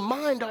when we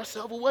remind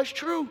ourselves of what's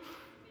true?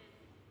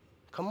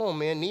 Come on,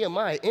 man.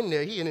 Nehemiah in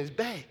there, he in his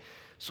bag.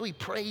 So he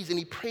prays and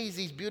he prays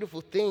these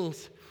beautiful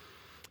things.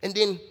 And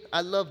then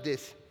I love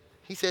this.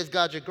 He says,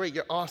 God, you're great,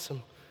 you're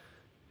awesome.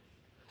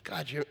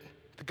 God, you're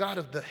the God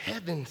of the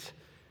heavens.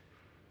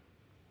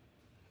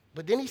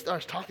 But then he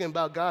starts talking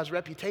about God's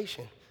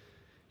reputation.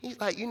 He's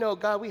like, you know,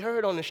 God, we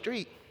heard on the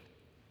street,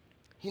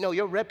 you know,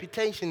 your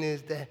reputation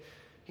is that,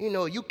 you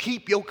know, you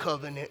keep your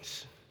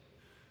covenants.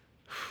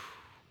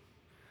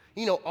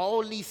 You know,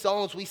 all these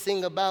songs we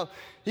sing about,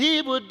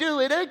 he will do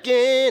it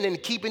again,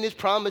 and keeping his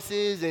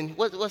promises. And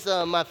what's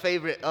my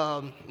favorite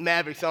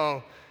Maverick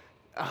song?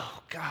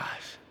 Oh,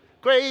 gosh.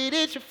 Great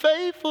is your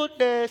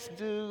faithfulness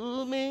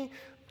to me.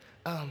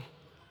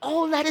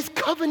 All that is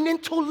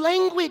covenantal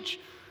language.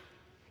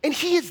 And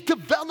he has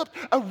developed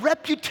a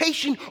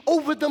reputation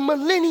over the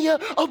millennia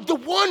of the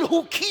one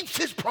who keeps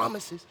his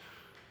promises.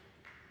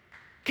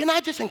 Can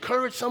I just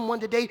encourage someone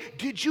today?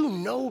 Did you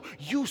know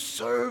you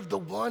serve the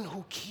one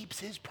who keeps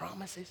his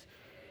promises?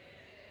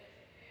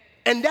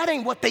 And that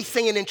ain't what they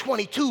saying in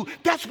 22.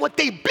 That's what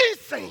they been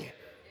saying.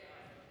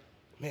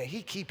 Man,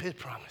 he keep his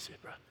promises,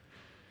 bro.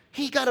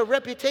 He got a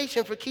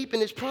reputation for keeping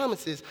his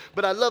promises.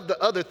 But I love the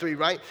other three,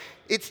 right?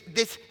 It's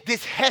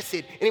this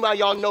hesed. Anybody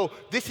y'all know?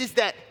 This is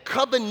that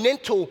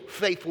covenantal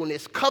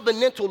faithfulness,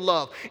 covenantal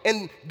love.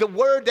 And the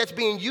word that's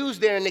being used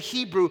there in the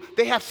Hebrew,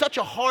 they have such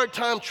a hard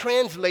time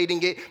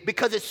translating it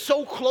because it's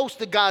so close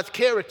to God's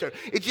character.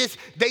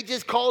 They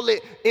just call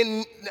it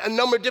in a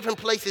number of different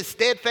places,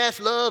 steadfast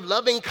love,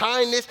 loving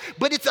kindness.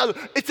 But it's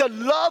a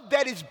love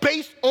that is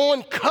based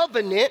on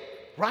covenant,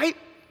 right?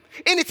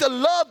 And it's a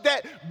love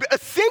that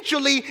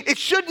essentially it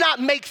should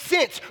not make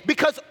sense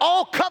because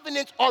all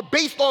covenants are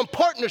based on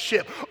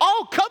partnership.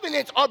 All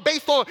covenants are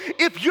based on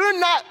if you're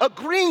not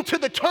agreeing to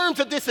the terms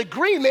of this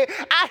agreement,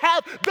 I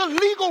have the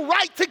legal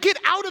right to get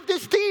out of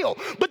this deal.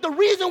 But the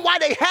reason why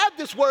they have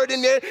this word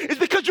in there is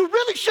because you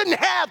really shouldn't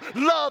have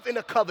love in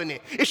a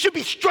covenant. It should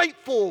be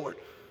straightforward.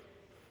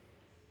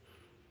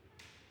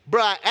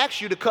 Bro, I asked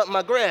you to cut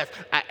my grass.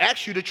 I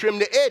asked you to trim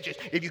the edges.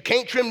 If you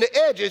can't trim the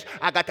edges,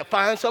 I got to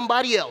find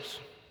somebody else.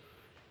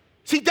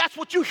 See, that's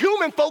what you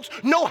human folks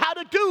know how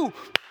to do.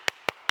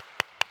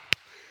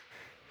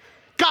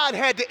 God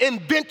had to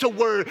invent a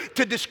word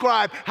to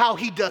describe how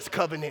he does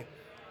covenant.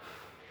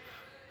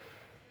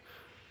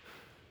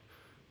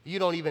 You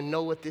don't even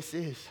know what this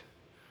is.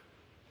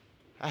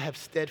 I have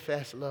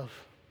steadfast love.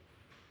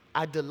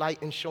 I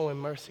delight in showing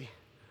mercy.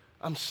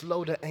 I'm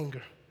slow to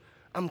anger.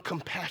 I'm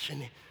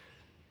compassionate.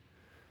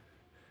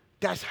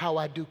 That's how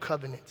I do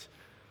covenants,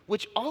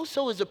 which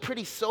also is a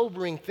pretty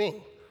sobering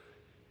thing.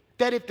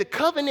 That if the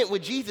covenant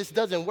with Jesus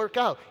doesn't work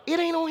out, it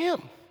ain't on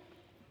him.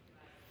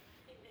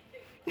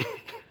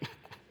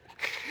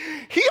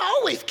 He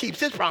always keeps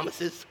his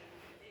promises.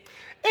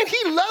 And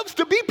he loves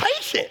to be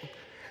patient.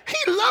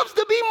 He loves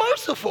to be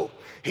merciful.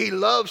 He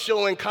loves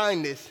showing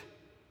kindness.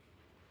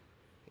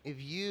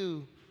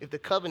 If the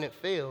covenant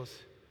fails,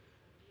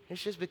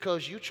 it's just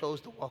because you chose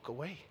to walk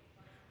away.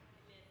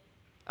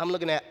 I'm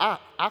looking at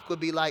Ak would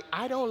be like,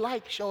 I don't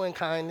like showing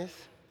kindness.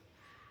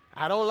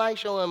 I don't like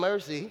showing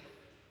mercy.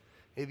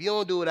 If you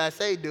don't do what I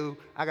say do,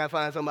 I got to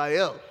find somebody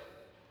else.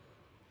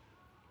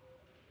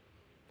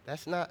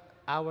 That's not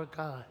our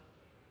God.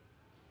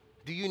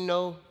 Do you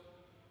know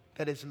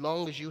that as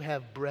long as you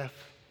have breath,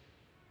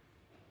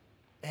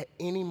 at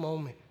any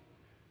moment,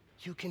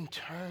 you can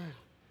turn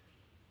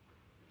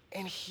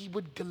and he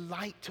would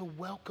delight to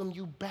welcome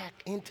you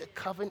back into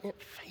covenant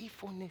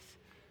faithfulness.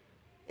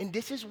 And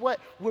this is what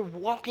we're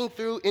walking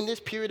through in this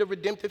period of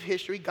redemptive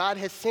history. God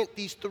has sent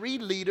these 3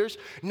 leaders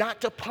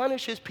not to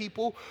punish his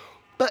people,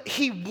 but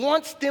he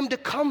wants them to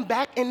come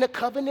back in the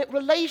covenant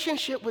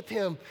relationship with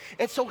him.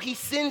 And so he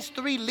sends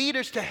 3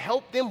 leaders to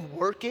help them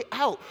work it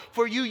out.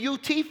 For you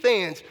UT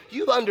fans,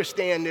 you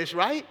understand this,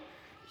 right?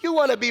 You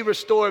want to be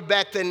restored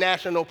back to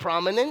national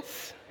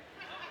prominence.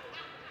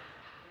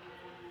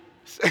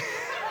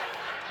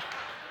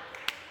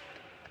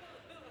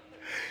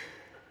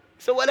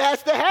 So what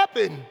has to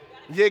happen?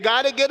 You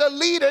got to get a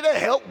leader to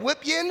help whip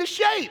you into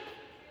shape.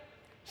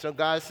 So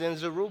God sends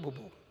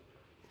Zerubbabel.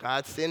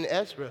 God sends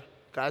Ezra.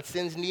 God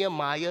sends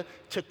Nehemiah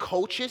to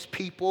coach his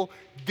people.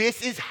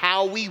 This is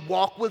how we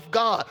walk with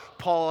God.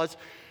 Pause.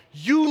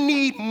 You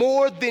need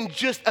more than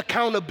just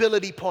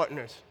accountability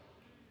partners.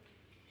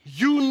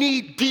 You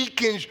need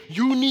deacons.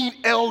 You need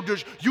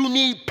elders. You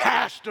need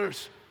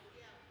pastors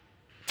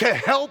to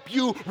help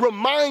you,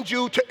 remind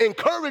you, to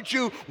encourage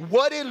you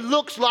what it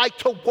looks like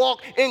to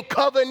walk in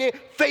covenant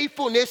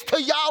faithfulness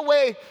to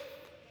Yahweh.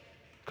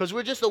 Because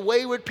we're just a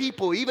wayward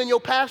people. Even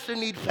your pastor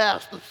needs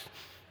pastors.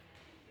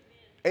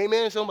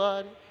 Amen,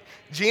 somebody?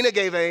 Gina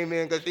gave an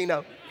amen because she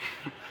knows.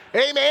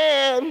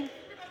 Amen.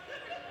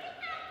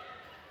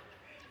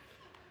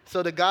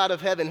 So the God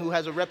of heaven, who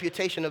has a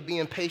reputation of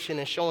being patient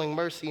and showing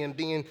mercy and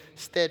being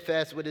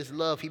steadfast with his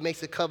love, he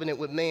makes a covenant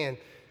with man.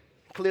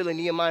 Clearly,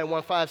 Nehemiah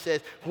 1:5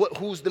 says,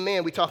 who's the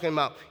man we're talking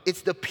about?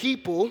 It's the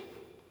people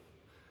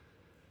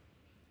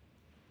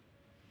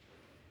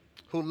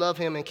who love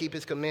him and keep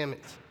his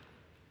commandments.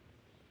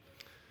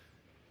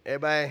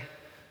 Everybody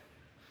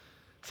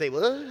say,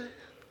 what?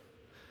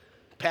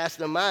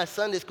 Pastor, my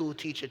Sunday school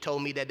teacher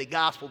told me that the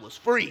gospel was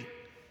free.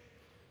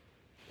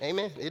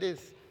 Amen. It is.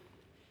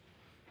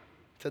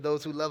 To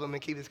those who love him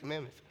and keep his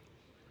commandments.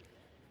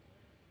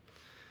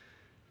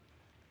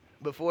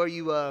 Before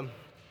you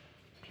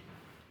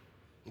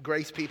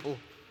grace people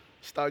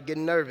start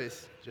getting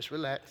nervous, just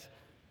relax.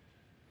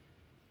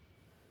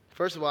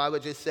 First of all, I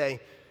would just say,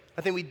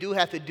 I think we do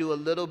have to do a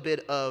little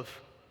bit of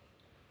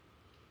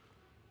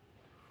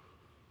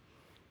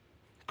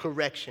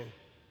correction.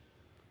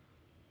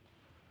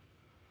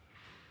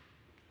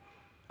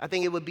 I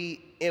think it would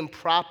be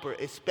improper,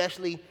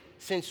 especially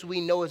since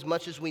we know as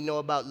much as we know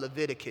about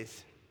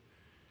Leviticus,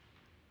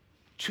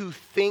 to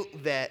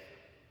think that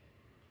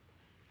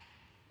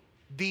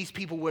these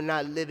people were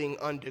not living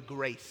under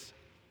grace.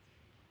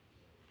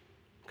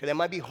 Okay, that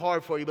might be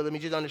hard for you, but let me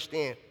just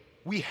understand.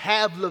 We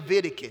have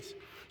Leviticus.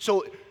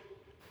 So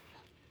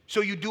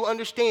you do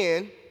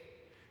understand,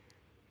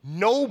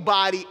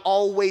 nobody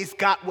always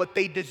got what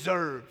they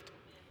deserved.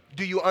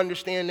 Do you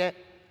understand that?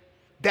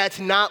 That's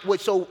not what,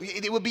 so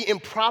it would be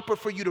improper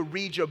for you to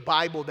read your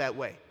Bible that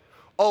way.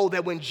 Oh,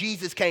 that when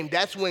Jesus came,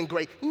 that's when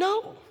grace.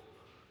 No,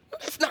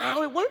 that's not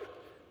how it worked.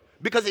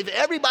 Because if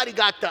everybody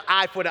got the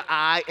eye for the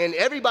eye and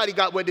everybody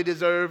got what they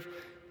deserve,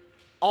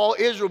 all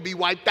Israel be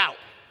wiped out.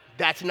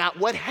 That's not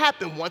what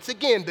happened. Once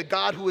again, the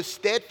God who is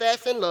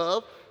steadfast in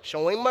love,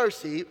 showing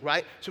mercy,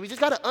 right? So we just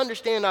got to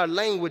understand our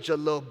language a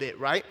little bit,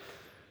 right?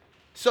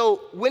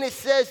 So when it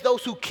says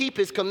those who keep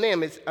his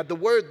commandments, the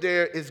word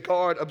there is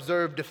guard,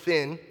 observe,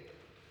 defend.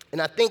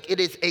 And I think it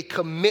is a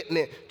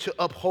commitment to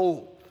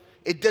uphold.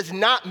 It does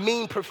not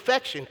mean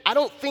perfection. I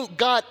don't think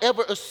God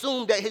ever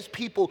assumed that his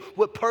people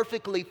would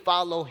perfectly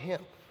follow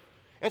him.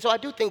 And so I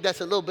do think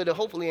that's a little bit of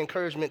hopefully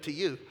encouragement to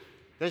you.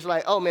 There's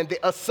like, oh man, the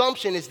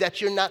assumption is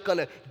that you're not going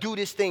to do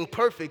this thing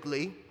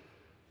perfectly,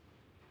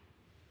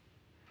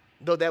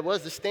 though that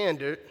was the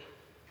standard.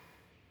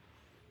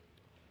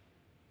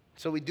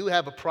 So we do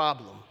have a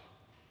problem.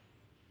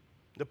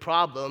 The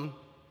problem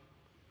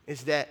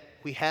is that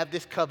we have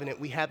this covenant,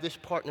 we have this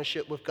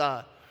partnership with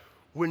God.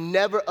 We're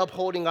never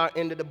upholding our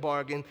end of the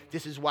bargain.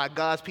 This is why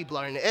God's people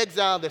are in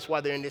exile. That's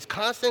why they're in this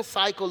constant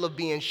cycle of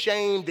being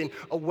shamed and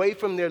away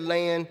from their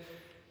land.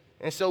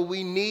 And so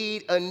we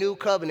need a new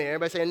covenant.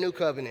 Everybody say a new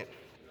covenant.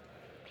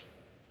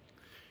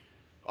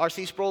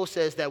 R.C. Sproul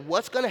says that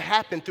what's going to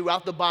happen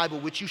throughout the Bible,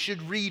 which you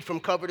should read from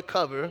cover to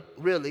cover,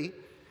 really,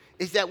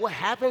 is that what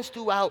happens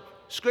throughout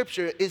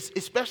Scripture is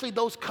especially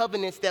those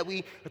covenants that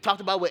we talked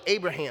about with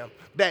Abraham,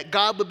 that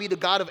God would be the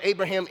God of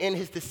Abraham and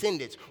his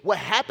descendants. What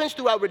happens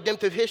throughout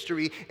redemptive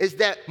history is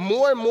that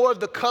more and more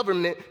of the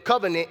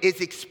covenant is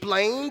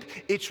explained,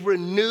 it's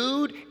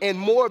renewed, and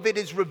more of it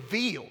is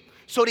revealed.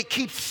 So they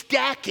keep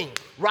stacking,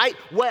 right?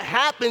 What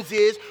happens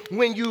is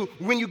when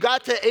you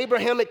got to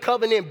Abrahamic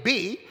covenant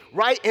B,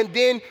 right? And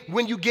then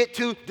when you get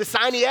to the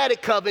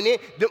Sinaitic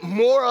covenant,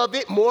 more of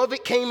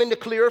it came into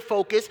clearer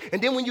focus.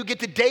 And then when you get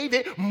to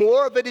David,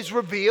 more of it is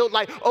revealed.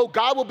 Like, oh,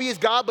 God will be his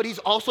God, but he's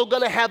also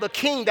going to have a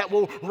king that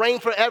will reign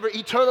forever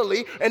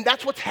eternally. And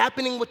that's what's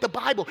happening with the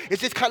Bible.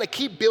 It's just kind of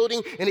keep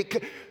building, and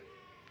it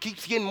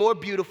keeps getting more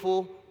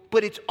beautiful,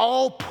 but it's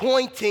all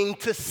pointing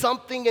to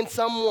something and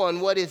someone.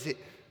 What is it?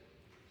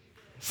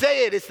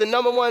 Say it. It's the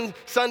number one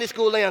Sunday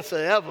school answer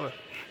ever.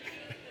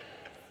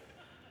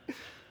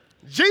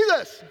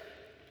 Jesus.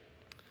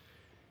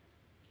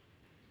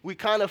 We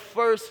kind of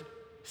first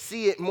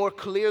see it more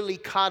clearly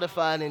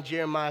codified in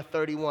Jeremiah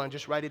 31.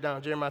 Just write it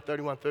down, Jeremiah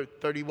 31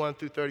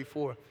 through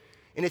 34.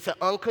 And it's an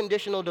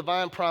unconditional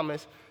divine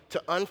promise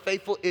to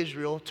unfaithful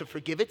Israel to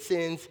forgive its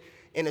sins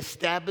and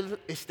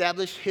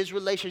establish his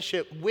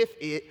relationship with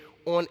it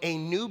on a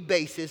new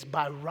basis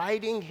by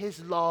writing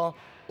his law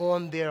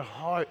on their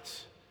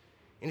hearts.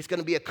 And it's going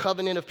to be a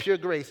covenant of pure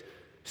grace.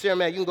 Sarah,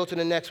 man, you can go to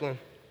the next one.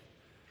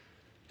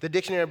 The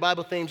Dictionary of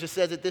Bible Themes just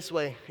says it this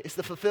way. It's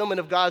the fulfillment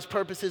of God's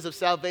purposes of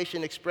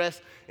salvation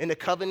expressed in the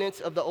covenants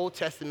of the Old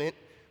Testament,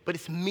 but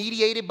it's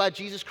mediated by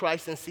Jesus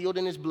Christ and sealed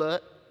in his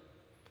blood.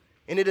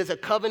 And it is a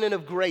covenant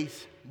of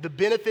grace, the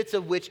benefits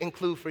of which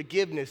include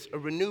forgiveness, a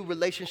renewed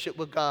relationship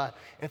with God,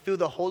 and through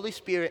the Holy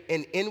Spirit,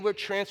 an inward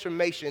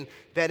transformation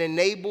that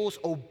enables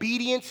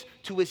obedience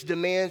to its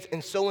demands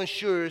and so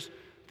ensures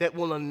that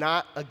will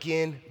not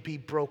again be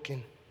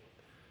broken.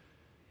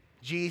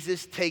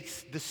 Jesus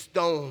takes the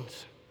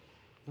stones,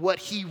 what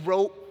he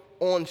wrote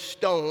on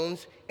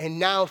stones, and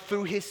now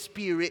through his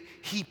Spirit,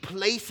 he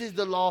places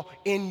the law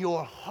in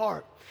your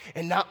heart.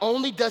 And not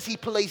only does he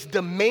place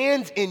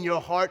demands in your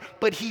heart,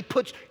 but he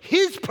puts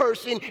his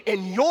person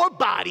in your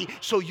body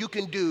so you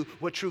can do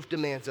what truth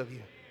demands of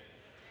you.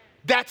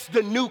 That's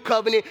the new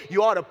covenant.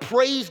 You ought to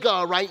praise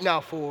God right now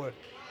for it.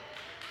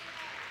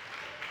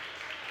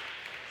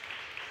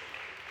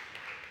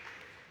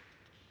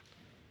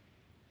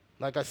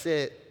 Like I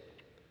said,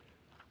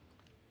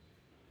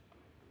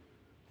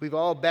 we've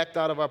all backed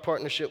out of our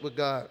partnership with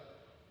God.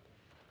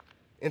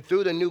 And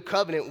through the new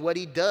covenant, what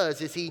he does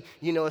is he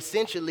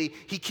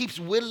keeps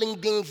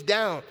whittling things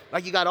down.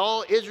 Like you got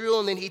all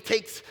Israel, and then he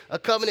takes a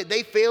covenant,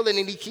 they fail, and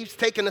then he keeps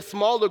taking a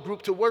smaller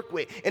group to work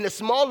with. And the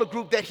smaller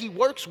group that he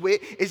works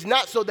with is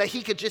not so that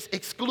he could just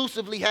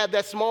exclusively have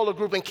that smaller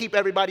group and keep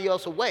everybody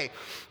else away.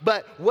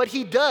 But what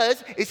he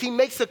does is he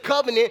makes a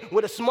covenant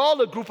with a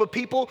smaller group of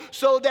people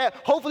so that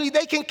hopefully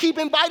they can keep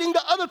inviting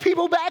the other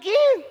people back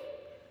in.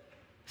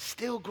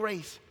 Still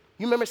grace.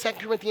 You remember 2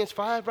 Corinthians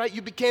 5, right?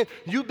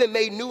 You've been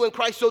made new in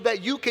Christ so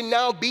that you can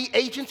now be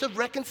agents of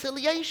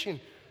reconciliation.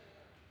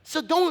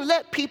 So don't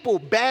let people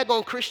bag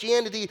on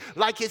Christianity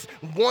like it's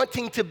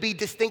wanting to be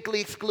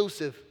distinctly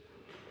exclusive.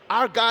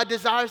 Our God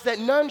desires that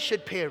none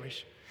should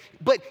perish.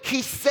 But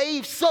he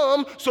saves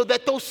some so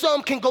that those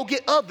some can go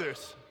get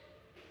others.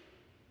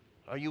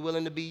 Are you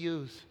willing to be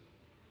used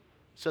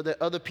so that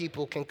other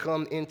people can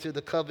come into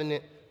the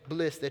covenant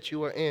bliss that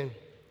you are in?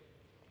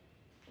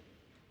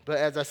 But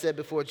as I said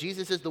before,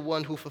 Jesus is the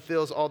one who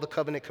fulfills all the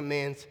covenant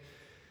commands.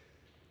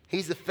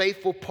 He's the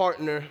faithful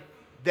partner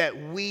that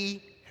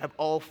we have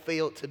all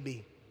failed to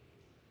be.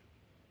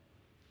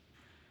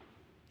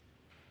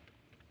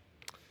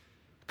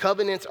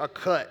 Covenants are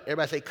cut.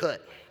 Everybody say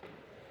cut.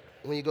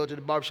 When you go to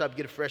the barbershop, you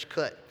get a fresh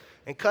cut.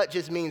 And cut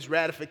just means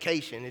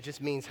ratification. It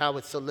just means how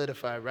it's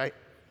solidified, right?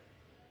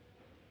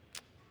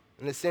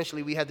 And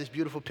essentially, we have this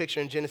beautiful picture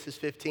in Genesis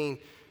 15.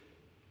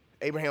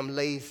 Abraham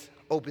lays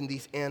open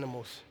these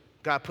animals.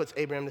 God puts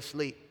Abraham to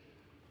sleep.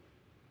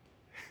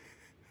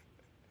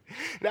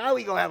 Now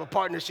we going to have a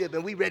partnership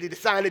and we ready to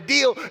sign a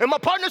deal and my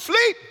partner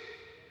sleep.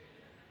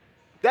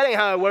 That ain't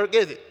how it works,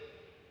 is it?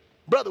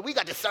 Brother, we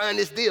got to sign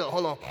this deal.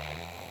 Hold on.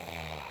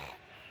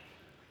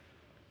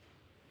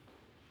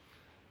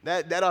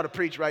 That ought to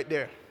preach right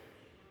there.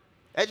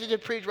 That should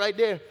just preach right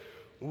there.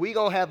 We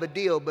going to have a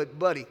deal, but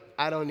buddy,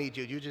 I don't need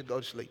you. You just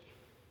go to sleep.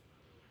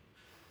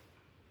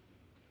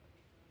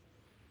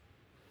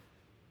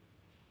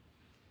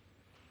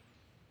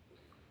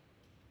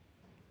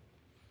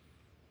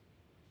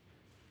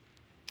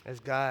 As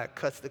God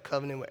cuts the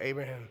covenant with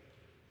Abraham,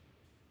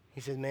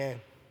 he says,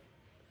 man,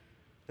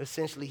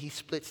 essentially he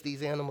splits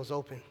these animals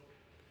open.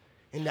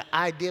 And the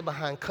idea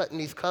behind cutting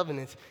these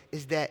covenants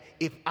is that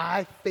if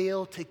I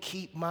fail to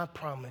keep my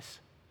promise,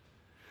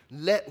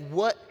 let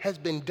what has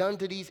been done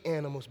to these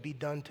animals be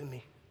done to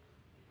me.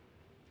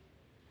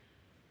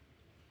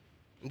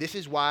 And this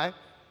is why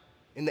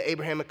in the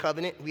Abrahamic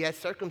covenant we had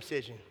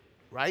circumcision,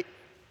 right?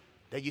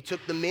 That you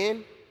took the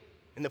men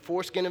and the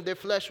foreskin of their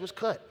flesh was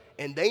cut.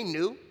 And they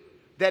knew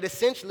that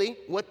essentially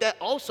what that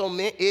also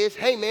meant is,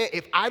 hey man,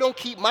 if I don't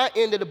keep my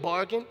end of the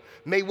bargain,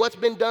 may what's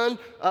been done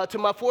to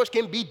my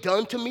foreskin be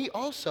done to me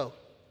also.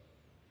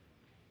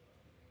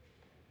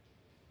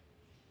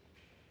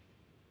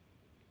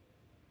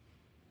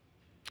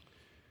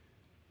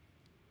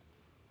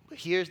 But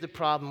here's the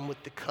problem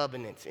with the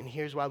covenants, and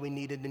here's why we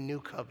needed the new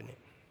covenant.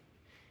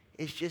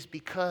 It's just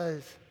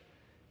because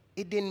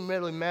it didn't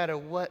really matter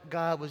what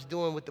God was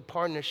doing with the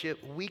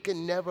partnership, we could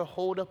never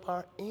hold up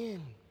our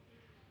end.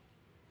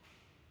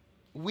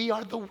 We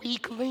are the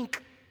weak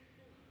link.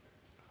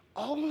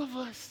 All of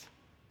us.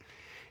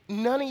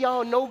 None of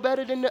y'all know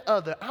better than the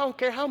other. I don't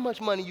care how much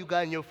money you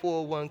got in your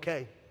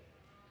 401k.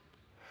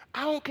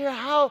 I don't care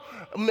how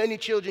many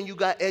children you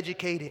got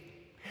educated.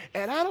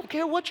 And I don't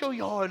care what your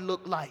yard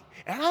looked like.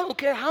 And I don't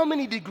care how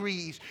many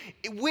degrees.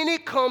 When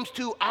it comes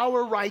to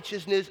our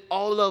righteousness,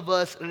 all of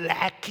us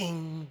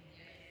lacking.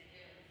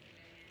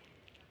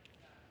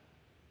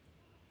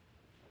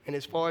 And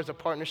as far as a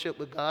partnership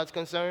with God's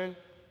concerned,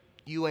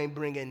 you ain't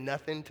bringing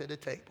nothing to the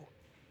table.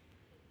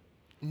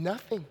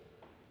 Nothing.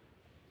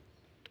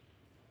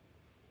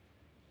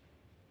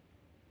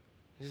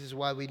 This is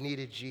why we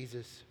needed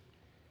Jesus.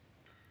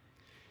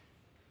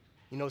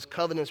 You know, his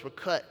covenants were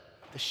cut,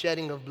 the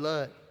shedding of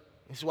blood.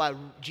 This is why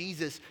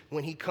Jesus,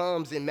 when he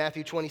comes in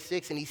Matthew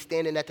 26 and he's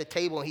standing at the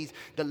table and he's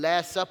the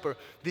Last Supper,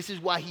 this is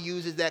why he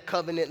uses that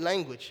covenant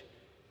language.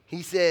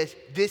 He says,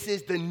 this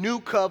is the new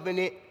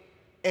covenant,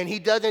 and he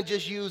doesn't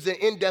just use an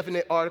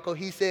indefinite article.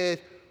 He says,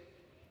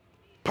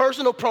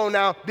 personal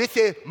pronoun, this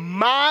is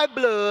my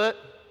blood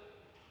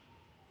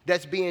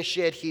that's being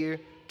shed here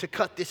to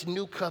cut this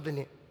new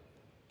covenant.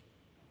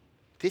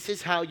 This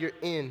is how you're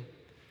in.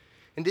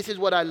 And this is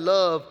what I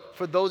love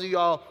for those of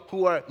y'all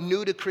who are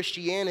new to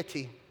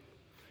Christianity.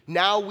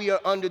 Now we are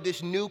under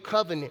this new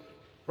covenant,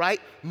 right?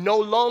 No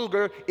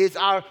longer is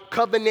our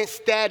covenant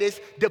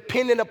status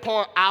dependent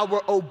upon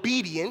our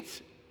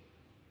obedience.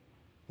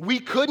 We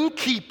couldn't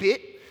keep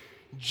it.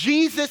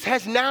 Jesus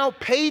has now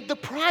paid the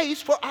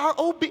price for our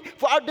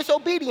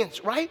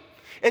disobedience, right?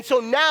 And so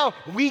now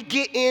we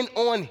get in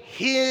on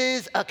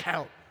his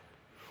account.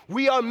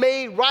 We are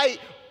made right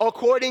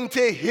according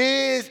to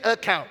his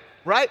account,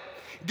 right?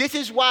 This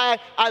is why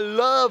I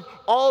love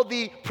all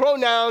the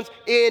pronouns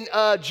in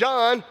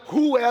John,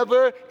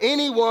 whoever,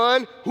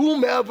 anyone,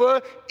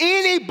 whomever,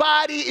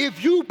 anybody.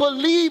 If you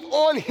believe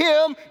on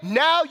him,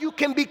 now you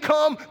can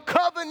become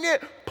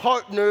covenant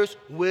partners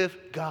with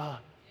God.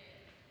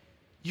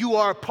 You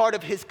are a part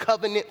of his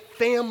covenant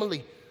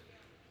family.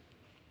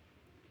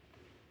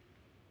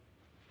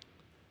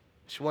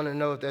 Just want to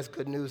know if that's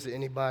good news to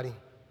anybody.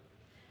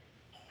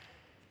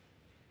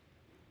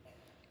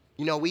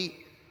 You know,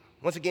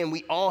 once again,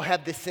 we all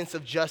have this sense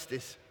of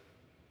justice.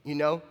 You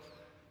know,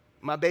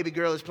 my baby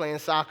girl is playing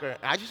soccer.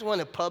 I just want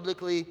to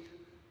publicly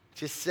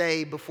just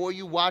say, before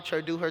you watch her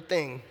do her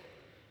thing,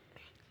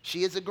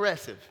 she is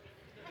aggressive.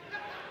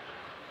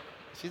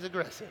 She's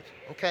aggressive,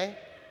 okay?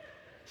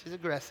 She's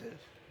aggressive.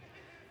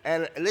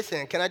 And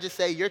listen, can I just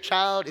say, your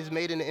child is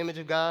made in the image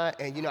of God,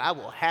 and, you know, I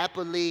will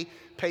happily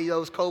pay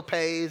those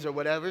co-pays or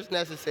whatever is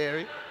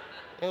necessary.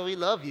 And we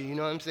love you, you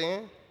know what I'm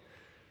saying?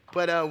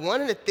 But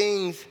one of the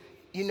things,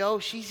 you know,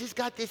 she's just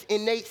got this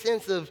innate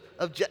sense of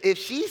if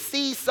she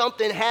sees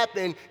something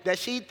happen that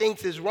she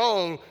thinks is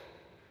wrong,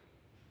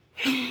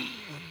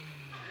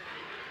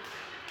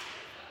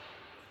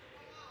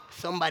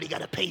 somebody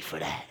got to pay for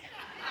that.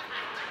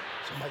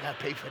 Somebody got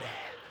to pay for that.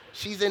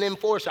 She's an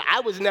enforcer.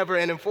 I was never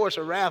an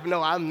enforcer. Raph,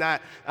 no, I'm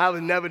not. I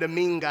was never the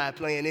mean guy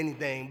playing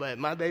anything, but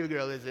my baby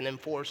girl is an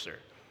enforcer.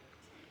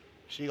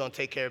 She's going to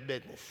take care of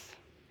business.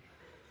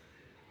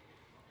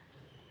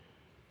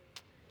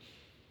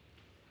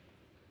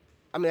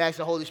 I'm going to ask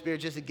the Holy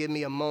Spirit just to give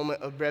me a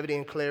moment of brevity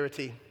and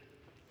clarity,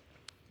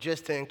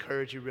 just to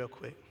encourage you real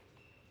quick.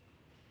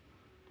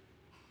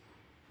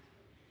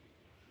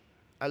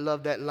 I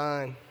love that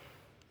line.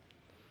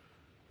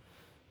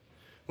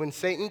 When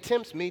Satan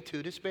tempts me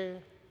to despair,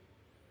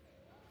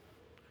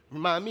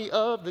 remind me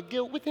of the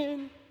guilt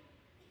within.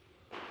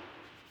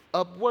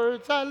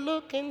 Upwards I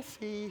look and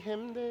see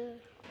him there,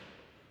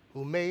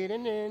 who made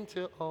an end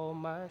to all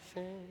my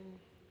sin.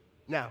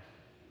 Now,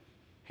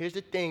 here's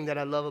the thing that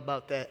I love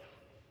about that.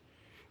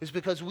 It's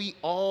because we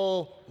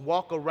all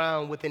walk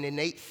around with an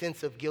innate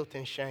sense of guilt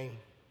and shame.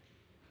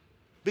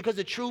 Because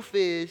the truth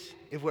is,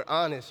 if we're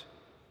honest,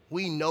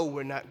 we know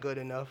we're not good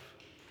enough.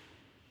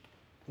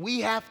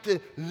 We have to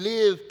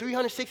live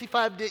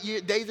 365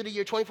 days of the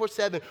year,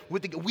 24/7.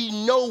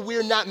 We know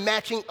we're not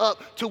matching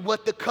up to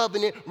what the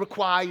covenant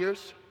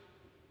requires.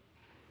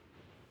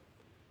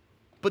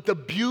 But the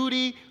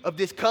beauty of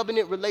this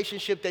covenant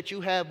relationship that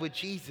you have with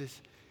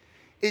Jesus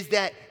is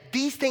that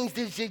these things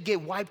just get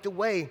wiped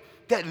away.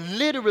 That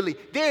literally,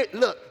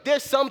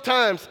 there's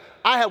sometimes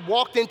I have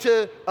walked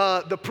into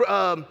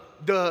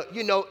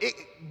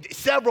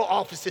several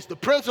offices, the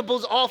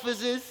principal's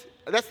offices.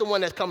 That's the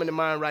one that's coming to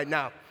mind right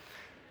now.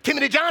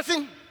 Timothy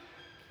Johnson,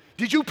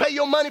 did you pay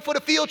your money for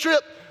the field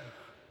trip?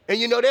 And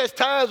there's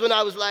times when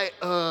I was like,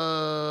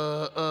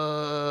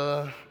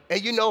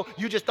 and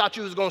you just thought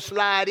you was gonna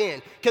slide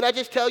in. Can I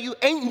just tell you,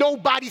 ain't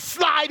nobody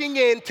sliding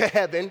into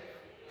heaven.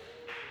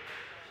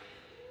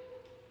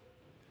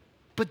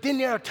 But then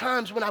there are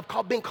times when I've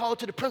been called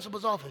to the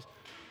principal's office.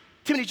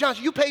 Timothy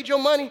Johnson, you paid your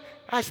money?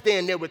 I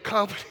stand there with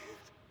confidence.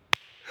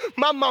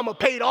 My mama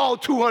paid all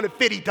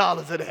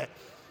 $250 of that.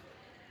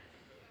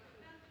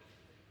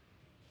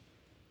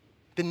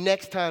 The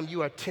next time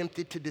you are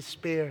tempted to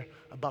despair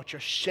about your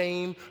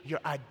shame, your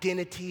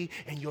identity,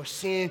 and your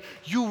sin,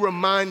 you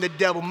remind the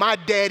devil, my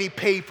daddy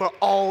paid for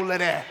all of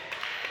that.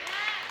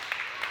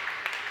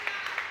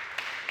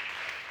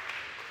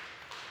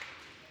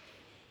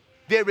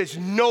 There is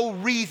no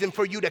reason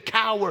for you to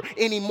cower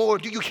anymore.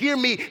 Do you hear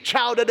me,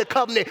 child of the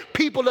covenant,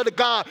 people of the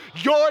God?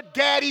 Your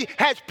daddy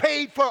has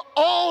paid for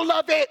all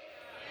of it.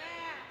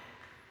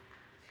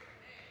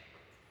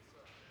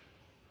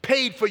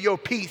 Paid for your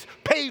peace,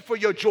 paid for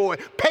your joy,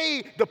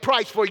 paid the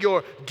price for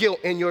your guilt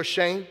and your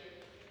shame.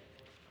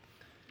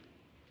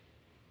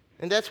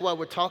 And that's why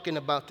we're talking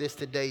about this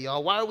today,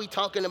 y'all. Why are we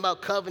talking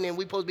about covenant?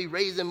 We're supposed to be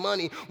raising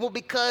money. Well,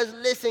 because,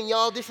 listen,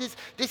 y'all, this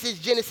is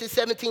Genesis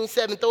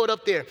 17:7. Throw it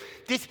up there.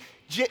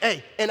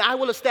 And I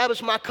will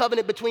establish my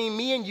covenant between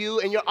me and you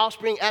and your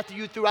offspring after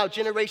you throughout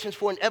generations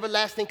for an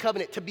everlasting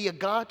covenant, to be a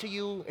God to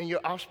you and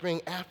your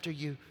offspring after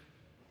you.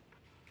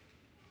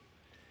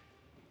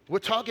 We're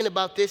talking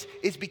about this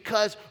is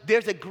because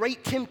there's a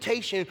great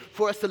temptation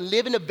for us to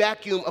live in a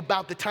vacuum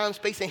about the time,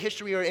 space, and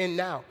history we're in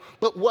now.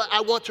 But what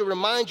I want to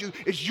remind you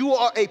is you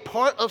are a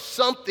part of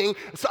something,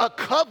 a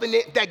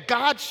covenant that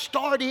God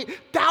started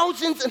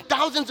thousands and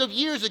thousands of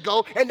years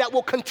ago and that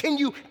will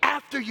continue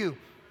after you.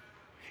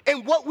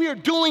 And what we're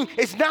doing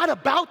is not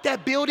about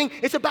that building.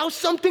 It's about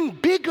something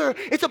bigger.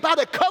 It's about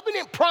a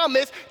covenant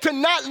promise to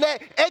not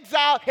let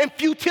exile and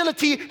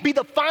futility be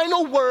the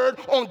final word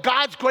on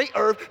God's great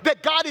earth,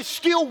 that God is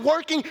still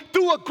working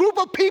through a group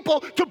of people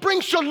to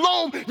bring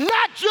shalom,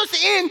 not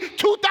just in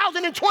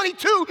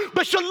 2022,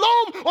 but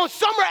shalom on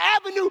Summer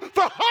Avenue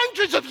for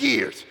hundreds of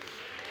years.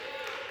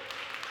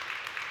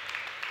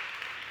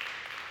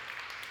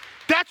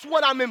 That's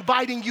what I'm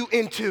inviting you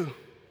into.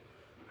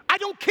 I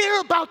don't care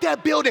about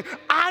that building.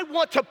 I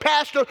want to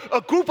pastor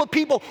a group of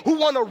people who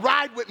want to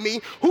ride with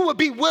me, who would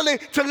be willing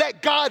to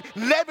let God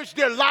leverage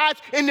their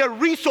lives and their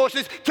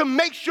resources to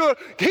make sure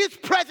his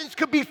presence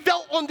could be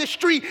felt on the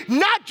street,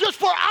 not just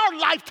for our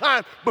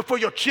lifetime, but for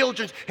your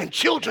children's and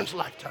children's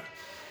lifetime.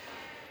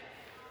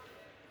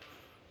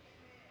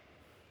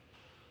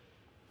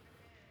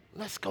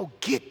 Let's go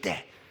get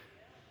that.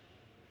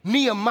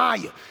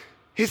 Nehemiah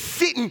is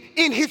sitting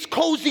in his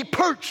cozy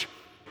perch.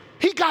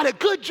 He got a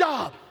good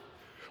job.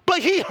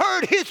 But he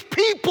heard his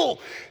people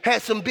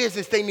had some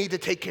business they need to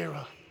take care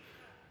of.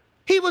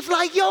 He was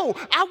like, yo,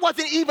 I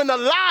wasn't even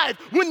alive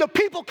when the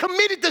people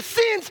committed the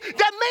sins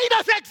that made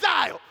us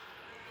exile.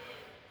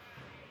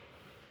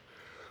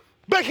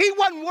 But he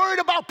wasn't worried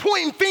about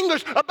pointing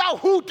fingers about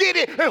who did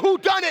it and who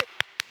done it.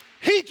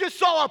 He just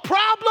saw a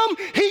problem.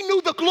 He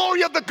knew the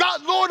glory of the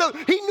God,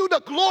 he knew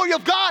the glory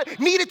of God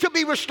needed to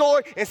be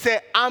restored and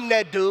said, I'm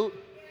that dude.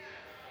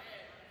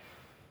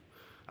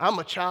 I'm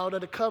a child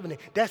of the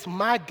covenant. That's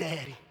my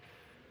daddy.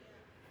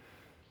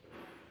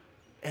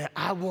 And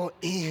I want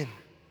in.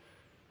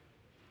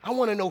 I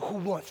want to know who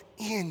wants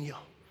in, yo.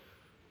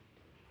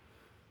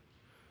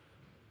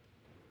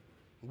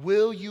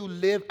 Will you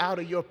live out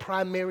of your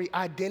primary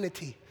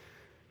identity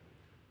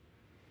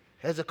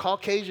as a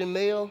Caucasian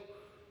male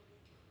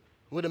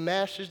with a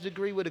master's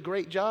degree with a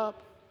great job?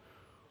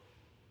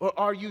 Or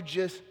are you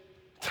just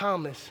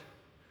Thomas,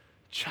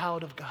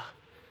 child of God?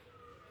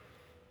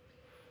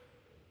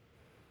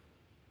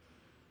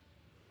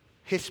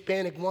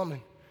 Hispanic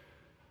woman,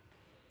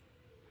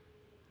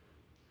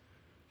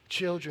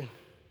 children,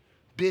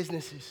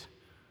 businesses,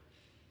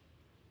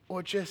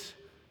 or just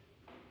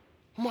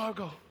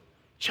Margot,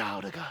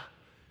 child of God?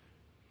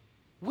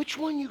 Which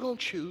one you gonna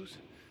choose?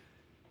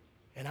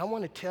 And I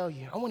want to tell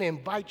you, I want to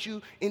invite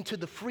you into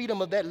the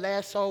freedom of that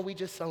last song we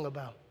just sung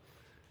about.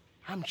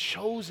 I'm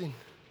chosen.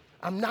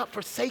 I'm not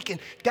forsaken.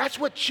 That's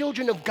what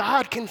children of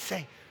God can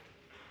say.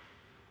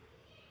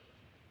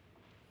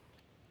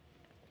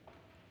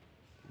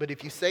 But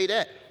if you say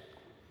that,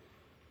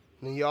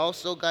 then you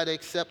also got to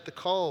accept the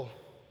call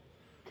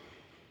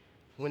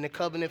when the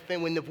covenant,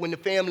 when the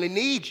family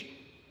needs you.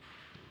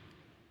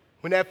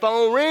 When that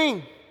phone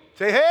rings,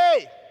 say,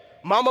 hey,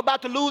 mama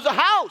about to lose a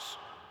house.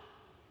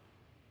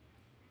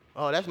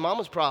 Oh, that's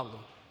mama's problem.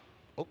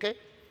 Okay.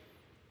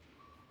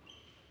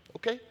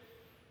 Okay.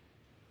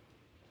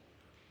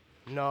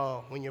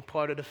 No, when you're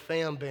part of the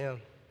fam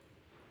bam,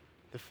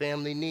 the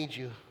family needs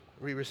you,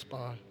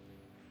 respond.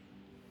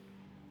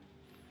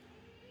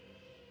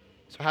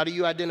 So how do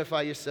you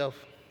identify yourself?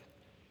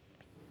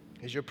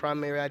 Is your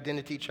primary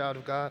identity child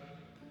of God?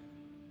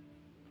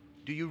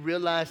 Do you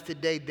realize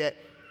today that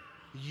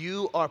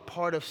you are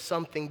part of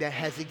something that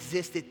has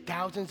existed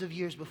thousands of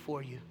years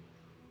before you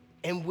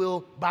and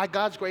will, by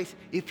God's grace,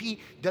 if he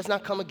does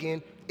not come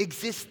again,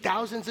 exist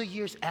thousands of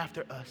years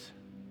after us?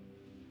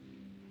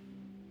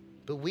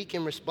 But we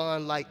can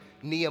respond like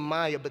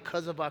Nehemiah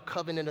because of our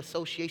covenant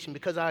association,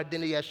 because of our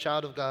identity as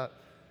child of God,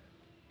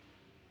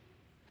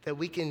 that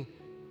we can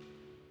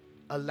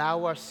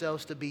allow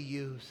ourselves to be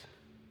used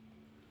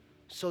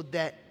so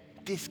that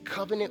this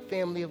covenant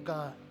family of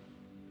God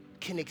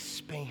can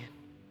expand.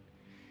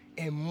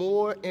 And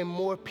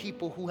more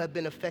people who have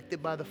been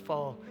affected by the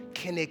fall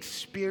can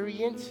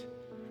experience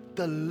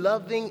the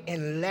loving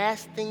and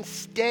lasting,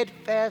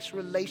 steadfast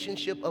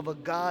relationship of a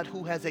God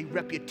who has a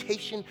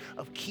reputation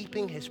of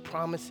keeping his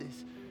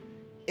promises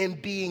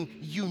and being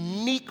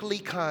uniquely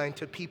kind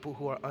to people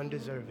who are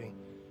undeserving.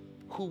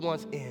 Who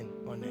wants in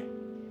on that?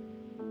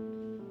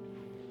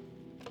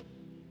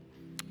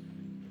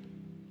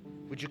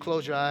 Would you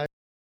close your eyes?